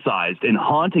publicized and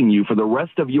haunting you for the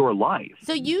rest of your life.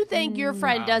 So you think your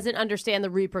friend doesn't understand the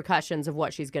repercussions of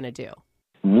what she's going to do?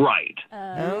 Right.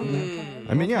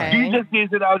 I mean, yeah. You just sees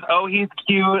it as, oh, he's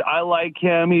cute. I like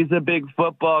him. He's a big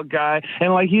football guy.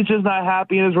 And, like, he's just not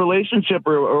happy in his relationship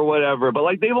or whatever. But,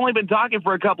 like, they've only been talking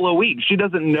for a couple of weeks. She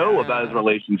doesn't know about his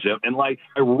relationship. And, like,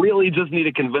 I really just need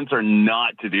to convince her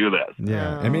not to do this.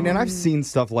 Yeah. I mean, and I've seen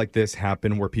stuff like this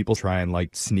happen where people try and,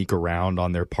 like, sneak around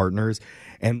on their partners.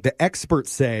 And the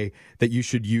experts say that you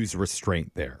should use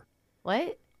restraint there.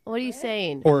 What? What are you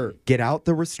saying? Or get out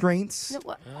the restraints.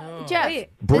 Jeff.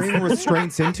 Bring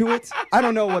restraints into it. I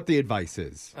don't know what the advice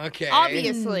is. Okay.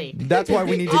 Obviously. That's why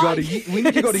we need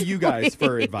to go to you guys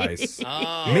for advice.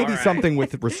 Maybe something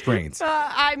with restraints.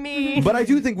 I mean, But I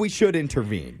do think we should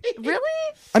intervene. really?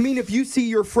 I mean, if you see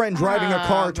your friend driving a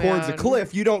car towards a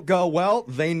cliff, you don't go, well,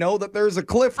 they know that there's a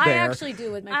cliff there. I actually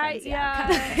do with my friends.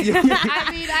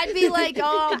 I mean, I'd be like,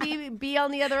 oh, I'll be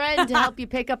on the other end to help you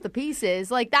pick up the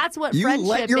pieces. Like, that's what You friendship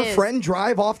let your is. friend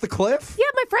drive off the cliff? Yeah,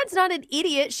 my friend's not an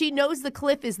idiot. She knows the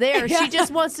cliff is there. She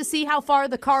just wants to see how far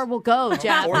the car will go,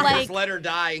 Jeff. Or Like, just let her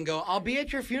die and go, I'll be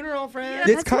at your funeral, friend.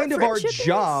 It's kind of our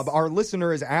job. Our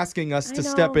listener is asking us to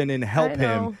step in and help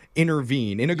him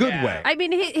intervene in a good way. I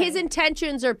mean, his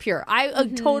intentions are pure. I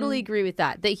totally agree with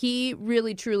that he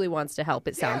really, truly wants to help,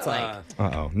 it sounds like.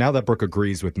 Uh-oh. Now that Brooke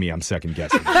agrees with me, I'm second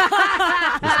guessing.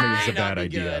 This maybe is a bad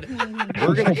idea.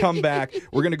 We're going to come back.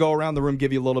 We're going to go around the room,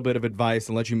 give you a little bit of advice,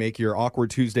 and let you make your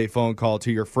Awkward Tuesday phone call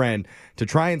to your friend to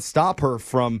try and stop her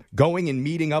from going and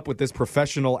meeting up with this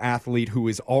professional athlete who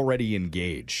is already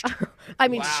engaged. I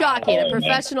mean, shocking. A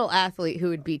professional athlete who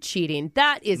would be cheating.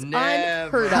 That is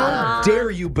unheard of. How dare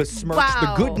you besmirch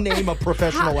the good name of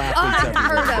professional athletes?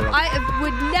 Unheard of. I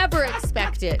would never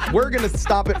expect it. We're going to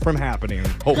stop it from happening,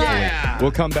 hopefully. Yeah.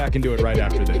 We'll come back and do it right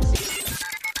after this.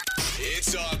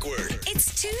 It's awkward.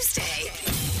 It's Tuesday.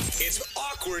 It's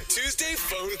Awkward Tuesday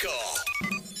phone call.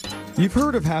 You've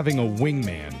heard of having a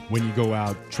wingman when you go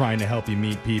out trying to help you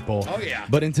meet people. Oh, yeah.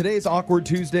 But in today's Awkward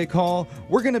Tuesday call,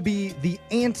 we're going to be the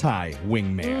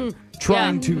anti-wingman.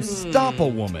 Trying to stop a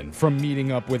woman from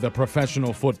meeting up with a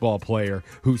professional football player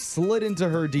who slid into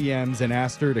her DMs and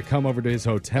asked her to come over to his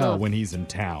hotel when he's in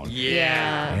town.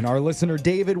 Yeah. And our listener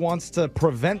David wants to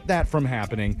prevent that from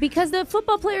happening. Because the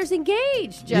football player's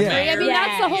engaged, Jeffrey. Yeah. I mean,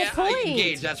 that's the whole point.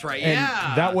 Engaged, that's right. And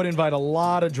Yeah. that would invite a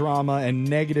lot of drama and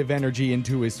negative energy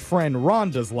into his friend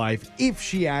Rhonda's life if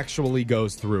she actually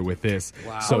goes through with this.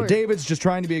 Wow. So David's just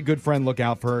trying to be a good friend, look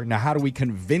out for her. Now, how do we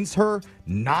convince her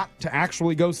not to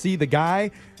actually go see the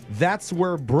guy? That's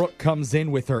where Brooke comes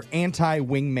in with her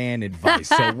anti-wingman advice.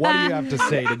 So what do you have to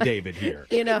say to David here?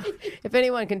 You know, if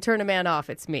anyone can turn a man off,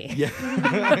 it's me. Yeah.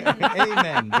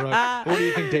 Amen, Brooke. What do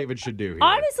you think David should do here?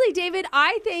 Honestly, David,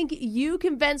 I think you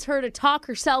convince her to talk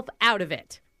herself out of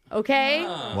it. Okay?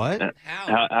 What?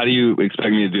 How do you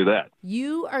expect me to do that?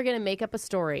 You are going to make up a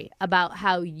story about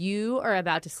how you are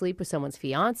about to sleep with someone's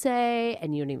fiance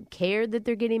and you don't even care that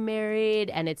they're getting married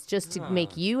and it's just to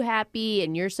make you happy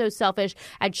and you're so selfish.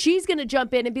 And she's going to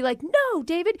jump in and be like, no,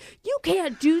 David, you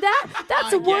can't do that.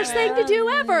 That's the worst thing to do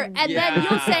ever. And then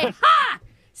you'll say, ha!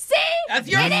 See? That's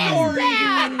your It is story.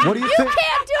 that. What do you You think?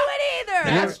 can't do it either.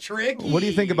 That's tricky. What do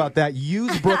you think about that?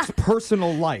 Use Brooke's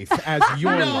personal life as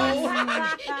your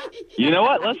life. You know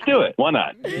what? Let's do it. Why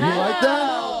not? You like that?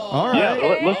 All right.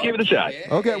 Yeah, let's give it a shot.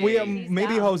 Okay, we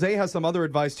maybe Jose has some other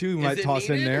advice too. We might it toss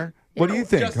in needed? there. What do you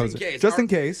think, Just in Jose? case. Just in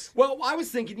case. Well, I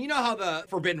was thinking, you know how the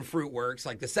forbidden fruit works?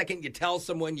 Like the second you tell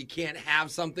someone you can't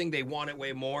have something, they want it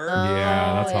way more.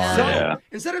 Yeah, that's hard. So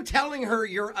instead of telling her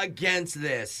you're against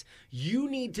this, you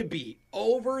need to be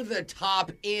over the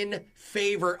top in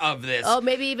favor of this. Oh,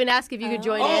 maybe even ask if you could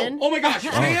join in. Oh my gosh,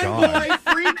 fanboy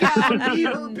freak out, be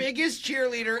her biggest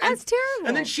cheerleader. That's terrible.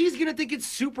 And then she's going to think it's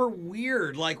super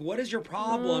weird. Like, what is your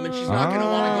problem? And she's not going to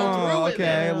want to go through with it.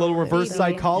 Okay, a little reverse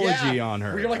psychology on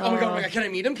her. Where you're like, oh my God, can I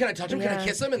meet him? Can I touch him? Can I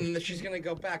kiss him? And then she's going to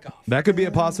go back off. That could be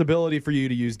a possibility for you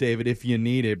to use, David, if you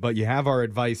need it. But you have our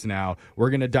advice now.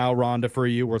 We're going to dial Rhonda for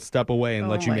you. We'll step away and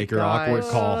let you make your awkward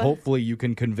call. Hopefully you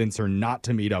can convince her not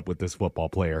to meet up with this football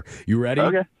player. You ready?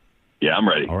 Okay. Yeah, I'm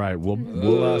ready. All right,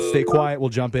 we'll stay quiet. We'll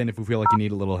jump in if we feel like you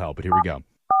need a little help. But here we go.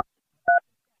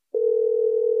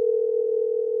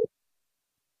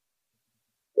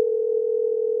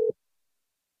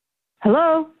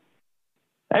 Hello.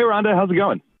 Hey, Rhonda, how's it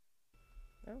going?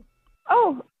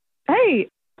 Oh, hey,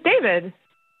 David.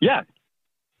 Yeah,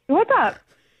 What's up?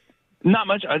 not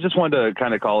much. I just wanted to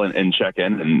kind of call and check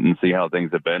in and see how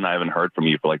things have been. I haven't heard from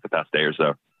you for like the past day or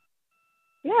so.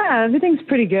 Yeah, everything's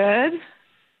pretty good.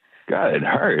 Good.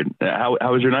 Heard. How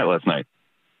was your night last night?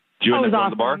 Did you end up going to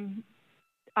the bar?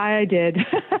 I did.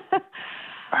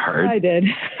 Heard. I did.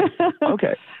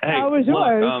 Okay. Hey, How was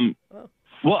yours?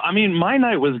 Well, I mean, my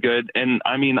night was good, and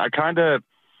I mean, I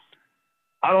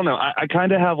don't know. I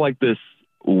kind of have like this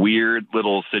weird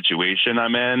little situation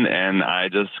I'm in, and I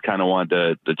just kind of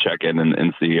wanted to check in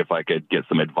and see if I could get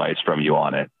some advice from you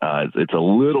on it. It's a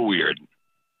little weird.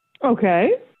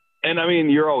 Okay. And I mean,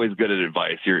 you're always good at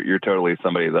advice. You're totally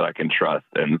somebody that I can trust,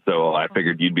 and so I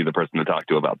figured you'd be the person to talk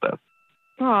to about this.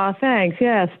 Aw, thanks.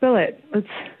 Yeah, spill it.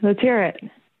 Let's hear it.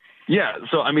 Yeah,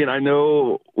 so I mean, I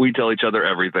know we tell each other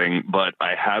everything, but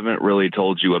I haven't really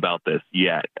told you about this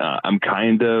yet.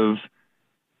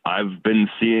 I've been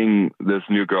seeing this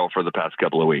new girl for the past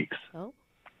couple of weeks.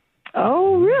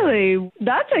 Oh, really?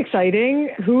 That's exciting.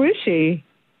 Who is she?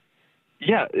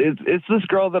 Yeah, it's this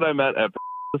girl that I met at.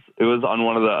 It was on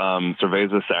one of the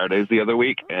Cerveza Saturdays the other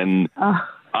week, and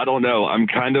I don't know. I'm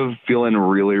kind of feeling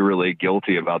really, really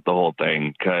guilty about the whole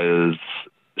thing because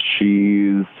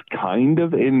she's kind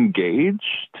of engaged.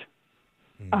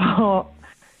 Oh,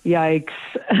 yikes.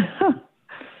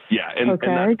 Yeah, and that's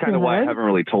kind of why I haven't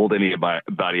really told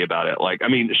anybody about it. Like, I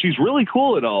mean, she's really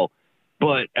cool and all,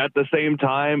 but at the same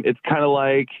time, it's kind of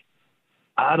like,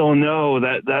 I don't know.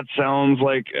 That sounds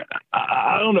like,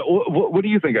 I don't know. What do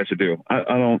you think I should do? I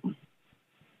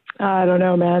don't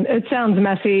know, man. It sounds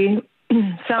messy.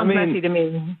 Messy to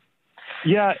me.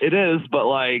 Yeah, it is. But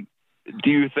like, do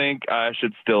you think I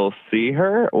should still see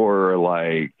her or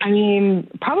like? I mean,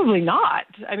 probably not.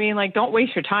 I mean, like, don't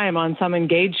waste your time on some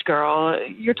engaged girl.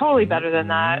 You're totally better than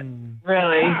that,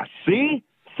 really. See,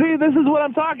 this is what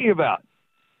I'm talking about.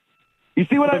 You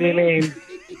see what I mean? Do you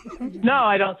mean? No,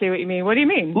 I don't see what you mean. What do you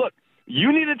mean? Look,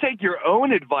 you need to take your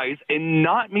own advice and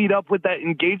not meet up with that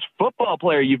engaged football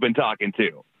player you've been talking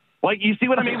to. Like, you see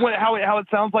what I mean? How it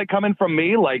sounds like coming from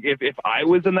me? Like, if I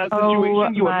was in that situation, you would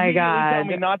immediately tell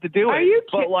me not to do it.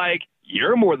 But, like,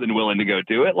 you're more than willing to go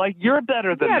do it. Like, you're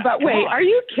better than that. Yeah, but wait, are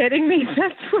you kidding me?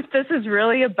 That's what this is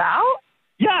really about?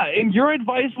 Yeah, and your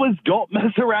advice was don't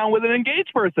mess around with an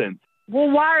engaged person.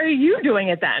 Well, why are you doing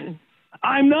it then?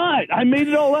 I'm not. I made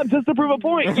it all up just to prove a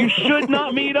point. You should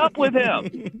not meet up with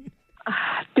him.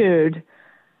 Dude,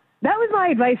 that was my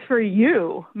advice for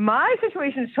you. My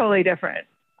situation is totally different.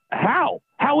 How?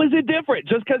 How is it different?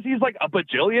 Just because he's like a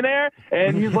bajillionaire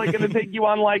and he's like going to take you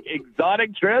on like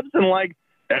exotic trips and like,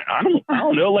 I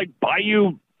don't know, like buy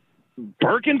you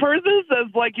Birkin purses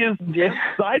as like his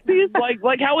side piece?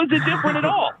 Like how is it different at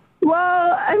all? Well,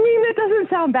 I mean, it doesn't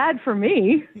sound bad for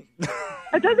me.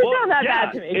 It doesn't sound that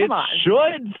bad to me. Come on. It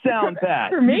should sound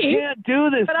bad. For me? You can't do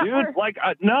this, dude. Like,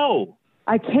 no.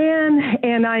 I can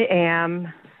and I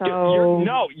am. So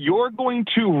you're going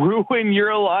to ruin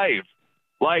your life.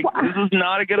 Like, this is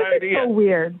not a good idea. This is so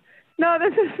weird. No,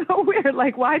 this is so weird.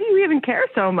 Like, why do you even care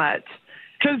so much?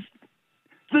 Because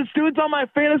this dude's on my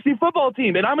fantasy football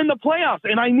team, and I'm in the playoffs,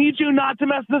 and I need you not to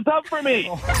mess this up for me.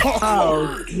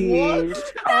 Oh, geez.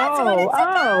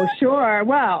 Oh, sure.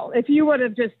 Well, if you would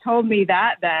have just told me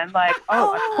that then, like,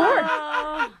 of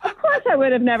course I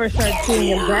would have never started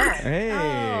seeing him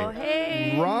then.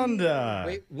 Hey, Rhonda.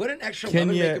 Wait, would an extra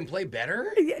lemon make him play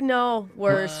better? No,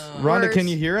 worse. Rhonda, can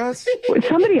you hear us? Wait,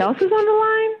 somebody else is on the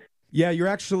line? Yeah, you're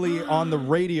actually on the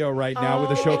radio right now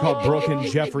with a show called Brooke and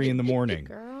Jeffrey in the Morning.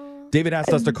 David asked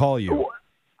us to call you.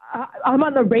 I'm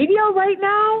on the radio right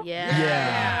now?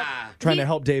 Yeah. Trying to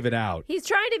help David out. He's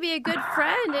trying to be a good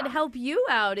friend and help you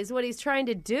out is what he's trying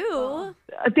to do.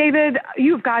 David,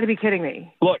 you've got to be kidding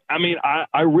me. Look, I mean,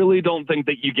 I really don't think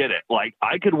that you get it. Like,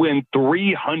 I could win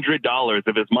 $300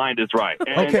 if his mind is right.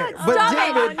 Okay, but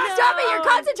David... Stop it. You're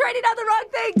concentrating on the wrong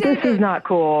thing, David. This is not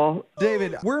cool.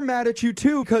 David, we're mad at you,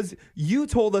 too, because you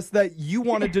told us that you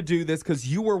wanted to do this because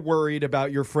you were worried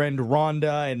about your friend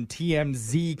Rhonda and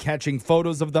TMZ catching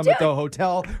photos of them at the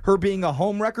hotel, her being a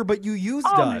homewrecker, but you used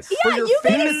us. Yeah, you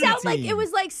made it sound like it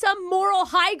was like some moral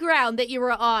high ground that you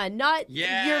were on, not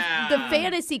the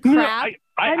fantasy crap.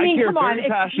 I care very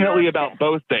passionately about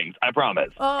both things, I promise.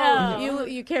 Oh,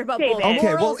 you care about both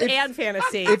morals and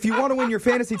fantasy. If you want to win your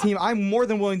fantasy team, I'm more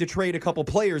than willing to trade a couple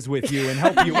players with you and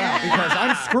help you out because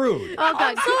I'm screwed. Oh,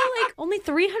 God. So, like, only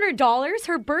 $300?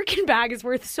 Her Birkin bag is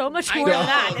worth so much more than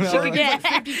that she could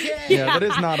get. Yeah, that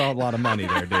is not a lot of money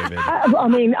there, David.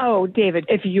 David,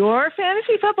 if your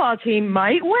fantasy football team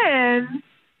might win,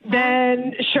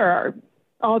 then sure.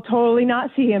 I'll totally not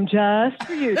see him just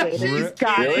for you, David. You've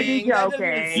got to be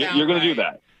joking. You're going to do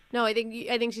that. No, I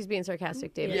think she's being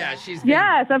sarcastic, David. Yeah, she's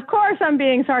Yes, of course I'm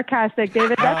being sarcastic,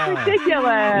 David. That's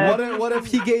ridiculous. What if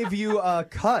he gave you a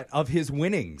cut of his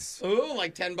winnings? Ooh,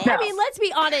 like $10. I mean, let's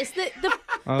be honest. The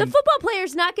football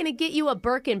player's not going to get you a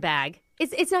Birkin bag.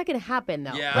 It's not going to happen,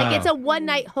 though. Yeah. Like, it's a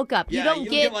one-night hookup. Yeah, you don't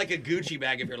get like a Gucci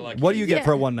bag if you're lucky. What do you get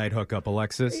for a one-night hookup,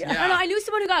 Alexis? Yeah. I don't know. I knew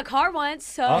someone who got a car once,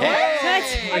 so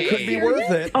it could be worth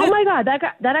it. Oh, my God.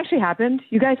 That actually happened.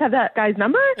 You guys have that guy's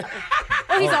number?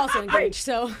 Well, he's also engaged,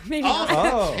 so maybe not.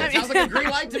 That sounds like a green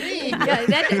light to me. Yeah,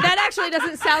 that actually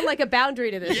doesn't sound like a boundary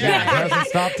to this. Yeah, it hasn't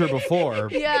stopped her before.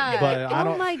 Yeah. But I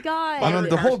don't, oh, my God.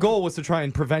 The whole goal was to try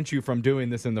and prevent you from doing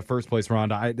this in the first place,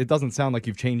 Rhonda. It doesn't sound like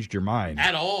you've changed your mind.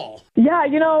 At all. Yeah,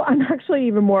 I'm actually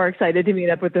even more excited to meet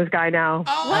up with this guy now.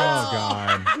 Oh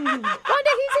God. Wanda,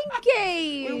 he's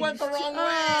engaged. We went the wrong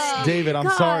way. David, I'm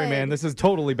sorry, man. This is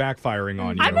totally backfiring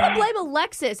on you. I'm going to blame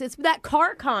Alexis. It's that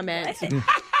car comment.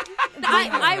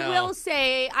 I will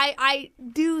say, I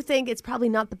do think it's probably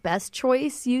not the best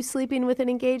choice, you sleeping with an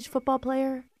engaged football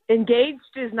player. Engaged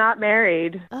is not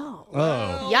married. Oh.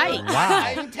 Wow. Yikes.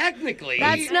 I mean, technically.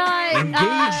 That's not...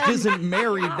 Engaged isn't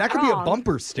married. That could be a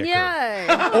bumper sticker.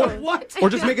 Yeah. What? Or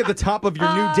just make it the top of your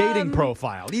new dating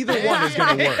profile. Either one is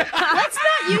going to work. Let's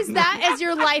not use that as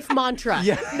your life mantra.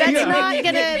 Yeah. That's not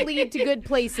going to lead to good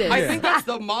places. I think that's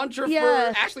the mantra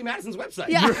for Ashley Madison's website.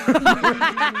 Yeah.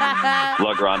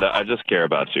 Look, Rhonda, I just care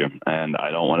about you, and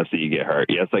I don't want to see you get hurt.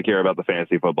 Yes, I care about the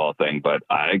fantasy football thing, but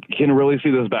I can really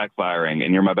see this backfiring,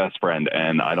 and you're my best best friend,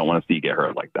 and I don't want to see you get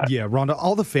hurt like that. Yeah, Rhonda,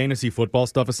 all the fantasy football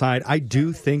stuff aside, I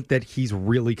do think that he's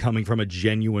really coming from a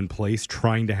genuine place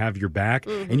trying to have your back,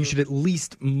 and you should at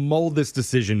least mull this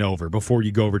decision over before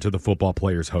you go over to the football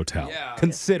players' hotel. Yeah.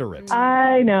 Consider it.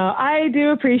 I know. I do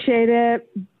appreciate it.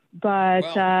 But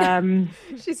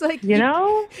she's like, you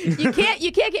know, you can't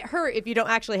get hurt if you don't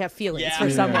actually have feelings for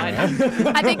someone.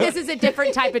 I think this is a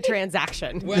different type of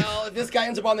transaction. Well, if this guy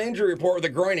ends up on the injury report with a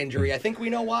groin injury, I think we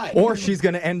know why. Or she's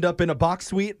going to end up in a box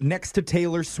suite next to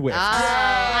Taylor Swift.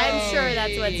 I'm sure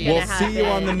that's what's going to happen. We'll see you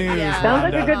on the news. Yeah.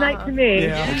 Sounds like a good night to me.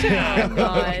 Yeah. Oh,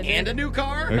 God. And a new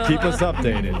car. Keep us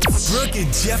updated. Brooke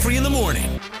and Jeffrey in the morning.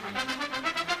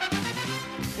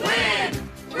 Win,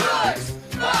 Brooks,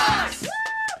 Fox.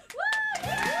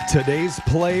 Today's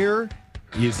player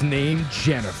is named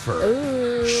Jennifer.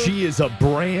 Ooh. She is a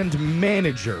brand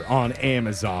manager on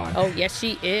Amazon. Oh, yes,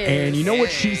 she is. And you know what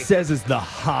she says is the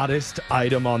hottest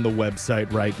item on the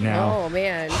website right now? Oh,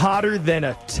 man. Hotter than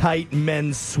a tight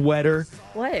men's sweater.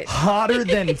 What? Hotter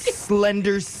than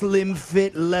slender, slim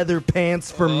fit leather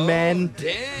pants for men.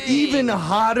 Dang. Even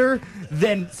hotter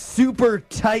than super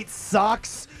tight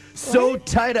socks. So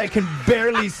tight I can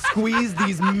barely squeeze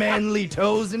these manly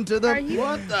toes into them.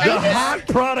 The hot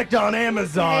product on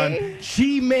Amazon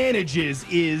she manages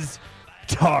is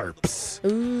tarps.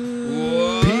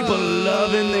 Ooh. People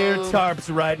loving their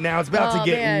tarps right now. It's about to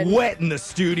get wet in the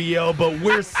studio, but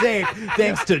we're safe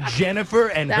thanks to Jennifer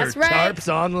and her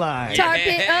Tarps Online. Tarp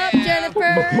it up,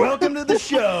 Jennifer. Welcome to the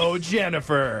show,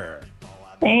 Jennifer.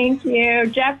 Thank you.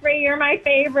 Jeffrey, you're my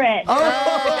favorite. Oh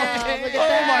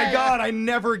my God, I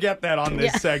never get that on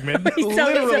this segment.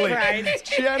 Literally.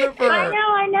 Jennifer. I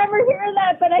know, I never hear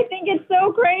that, but I think it's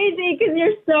so crazy because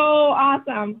you're so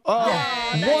awesome.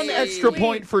 Oh, one extra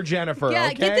point for Jennifer. Yeah,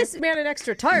 okay? get this man an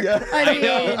extra tarp. Yeah.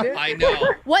 I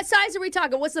know. What size are we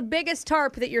talking? What's the biggest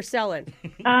tarp that you're selling?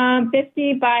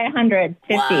 50 by 100.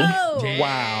 50. Whoa.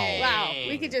 Wow.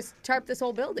 We could just tarp this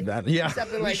whole building.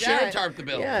 Something like should that. tarp the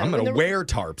building. Yeah. I'm going to wear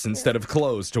tarps instead of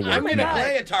clothes to work I'm going to now.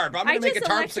 play a tarp. I'm going to make a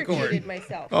tarpsichord. electrocuted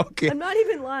myself. Okay. I'm not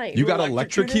even lying. You got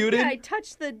electrocuted? Yeah, I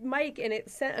touched the mic and it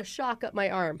sent a shock up my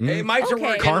arm. Hey, mics are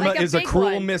working. Karma like is a big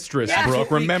cruel one. mistress, Yeah.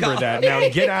 Brooke. Remember that. Now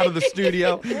get out of the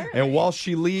studio. And while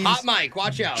she leaves, Hot mic,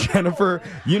 watch out. Jennifer,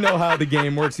 you know how the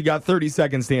game works. You got 30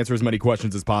 seconds to answer as many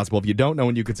questions as possible. If you don't know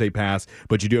when you could say pass,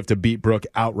 but you do have to beat Brooke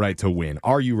outright to win.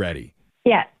 Are you ready?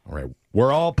 Yes. All right.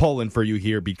 We're all pulling for you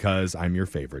here because I'm your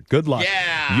favorite. Good luck.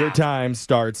 Yeah. Your time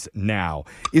starts now.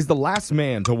 Is the last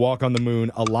man to walk on the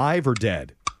moon alive or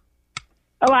dead?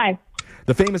 Alive.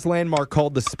 The famous landmark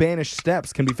called the Spanish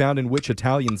Steps can be found in which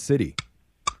Italian city?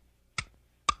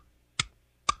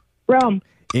 Rome.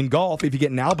 In golf, if you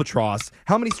get an albatross,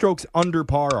 how many strokes under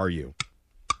par are you?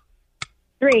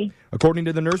 3. According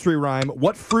to the nursery rhyme,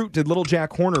 what fruit did little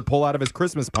Jack Horner pull out of his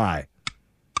Christmas pie?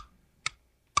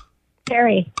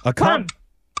 Cherry. A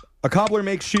cobbler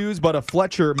makes shoes, but a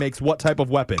Fletcher makes what type of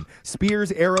weapon?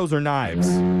 Spears, arrows, or knives?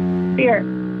 Spear.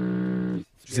 Did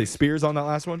you say spears on that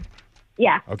last one?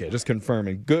 Yeah. Okay, just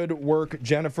confirming. Good work,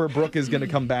 Jennifer. Brooke is going to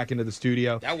come back into the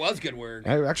studio. That was good work.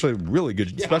 Actually, really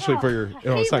good, especially for your. I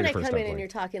hate it's not when your I first come time in and playing. you're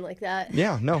talking like that.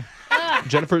 Yeah, no.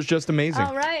 Jennifer's just amazing.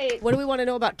 All right. What do we want to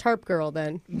know about Tarp Girl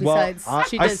then? Well, Besides,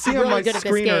 she I does see really on my good at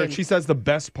this screener, game. she says the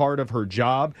best part of her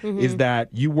job is that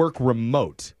you work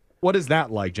remote. What is that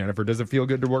like, Jennifer? Does it feel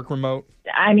good to work remote?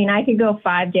 I mean, I could go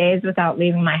 5 days without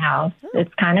leaving my house.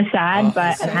 It's kind of sad,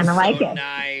 but I kind of like it.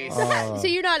 Nice. So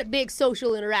you're not a big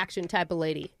social interaction type of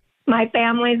lady. My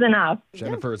family's enough.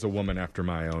 Jennifer is a woman after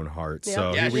my own heart. Yeah.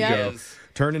 So Yeah, here we she go. is.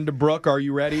 Turn into Brooke. Are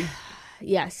you ready?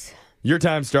 Yes. Your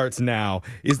time starts now.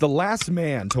 Is the last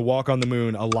man to walk on the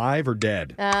moon alive or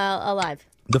dead? Alive.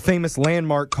 The famous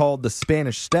landmark called the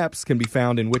Spanish Steps can be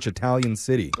found in which Italian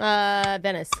city?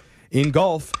 Venice. In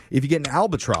golf, if you get an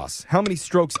albatross, how many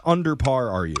strokes under par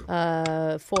are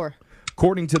you? 4.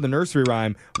 According to the nursery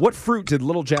rhyme, what fruit did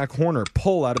little Jack Horner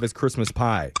pull out of his Christmas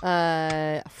pie?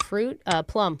 Fruit.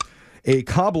 Plum. A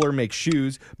cobbler makes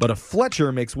shoes, but a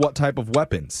Fletcher makes what type of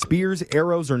weapon? Spears,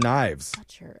 arrows, or knives?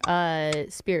 Fletcher.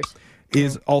 Spears.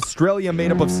 Is Australia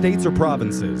made up of states or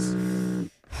provinces?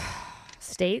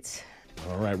 States.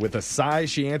 All right, with a sigh,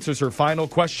 she answers her final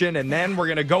question, and then we're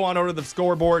going to go on over to the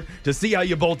scoreboard to see how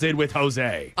you both did with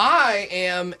Jose. I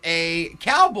am a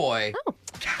cowboy. Oh.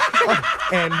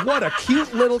 And what a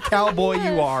cute little cowboy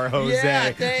you are, Jose.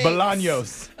 Yeah, thanks.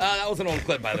 Bolaños. That was an old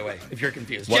clip, by the way, if you're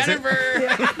confused. Was it?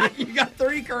 Jennifer, you got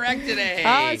 3 correct today.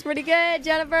 Oh, it's pretty good,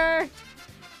 Jennifer.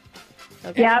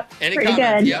 Okay. Yep. Any pretty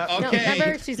comments? good. Yep, No, okay.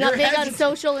 remember, she's not Your big on head's-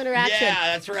 social interaction.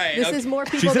 Yeah, that's right. This Okay. is more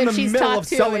people She's in than the she's middle talked of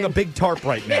to. selling a big tarp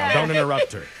right now. Yeah. Don't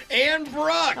interrupt her. And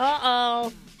Brooke.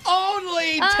 Uh-oh.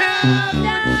 Only 2!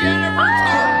 Jennifer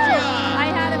Tarja!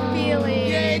 I had a feeling.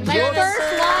 Yay, My Jennifer.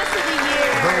 first loss of the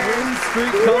year. The win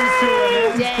streak comes to an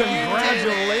end. Dang.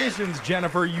 Congratulations,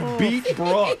 Jennifer. You beat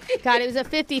Brooke. God, it was a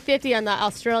 50-50 on the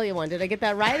Australia one. Did I get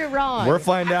that right or wrong? We'll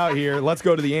find out here. Let's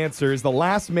go to the answers. The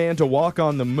last man to walk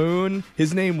on the moon,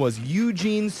 his name was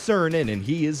Eugene Cernan, and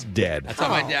he is dead. That's how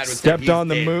my dad was. Stepped on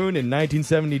the moon in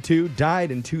 1972,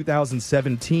 died in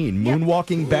 2017.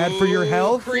 Moonwalking bad for your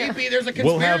health? Creepy. There's a conspiracy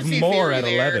We'll have more theory at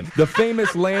there. 11. The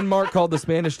famous landmark called the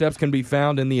Spanish Steps can be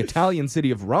found in the Italian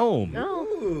city of Rome.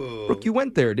 Brooke, you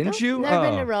went there, didn't you? Never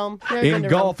been to Rome. Never In been to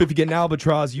golf, Rome. if you get an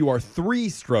albatross, you are 3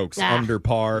 strokes under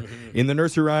par. In the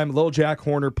nursery rhyme, Little Jack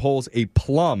Horner pulls a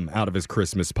plum out of his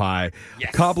Christmas pie.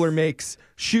 Cobbler makes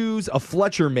shoes. A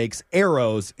Fletcher makes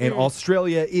arrows. And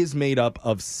Australia is made up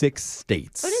of 6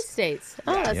 states. What is states?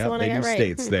 Oh, that's the one they I got do right.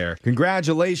 states there.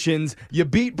 Congratulations. You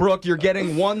beat Brooke. You're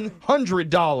getting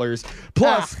 $100.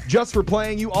 Plus, just for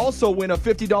playing, you also win a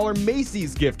 $50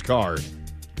 Macy's gift card.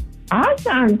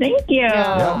 Awesome. Thank you.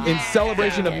 Yep. In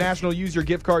celebration of National Use Your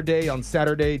Gift Card Day on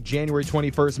Saturday, January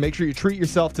 21st, make sure you treat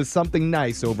yourself to something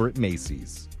nice over at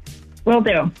Macy's. Will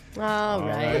do. All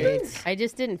right. I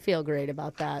just didn't feel great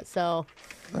about that. So,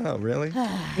 Oh, really?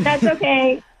 That's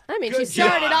okay. I mean, she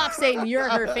started off saying you're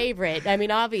her favorite. I mean,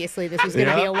 obviously, this was going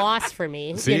to be a loss for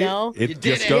me. See, you know? it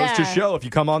just goes to show if you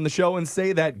come on the show and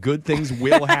say that, good things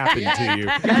will happen to you.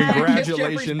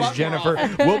 Congratulations, Jennifer.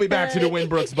 We'll be back to the Win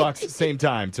Brooks Bucks same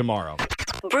time tomorrow.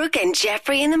 Brooke and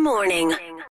Jeffrey in the morning.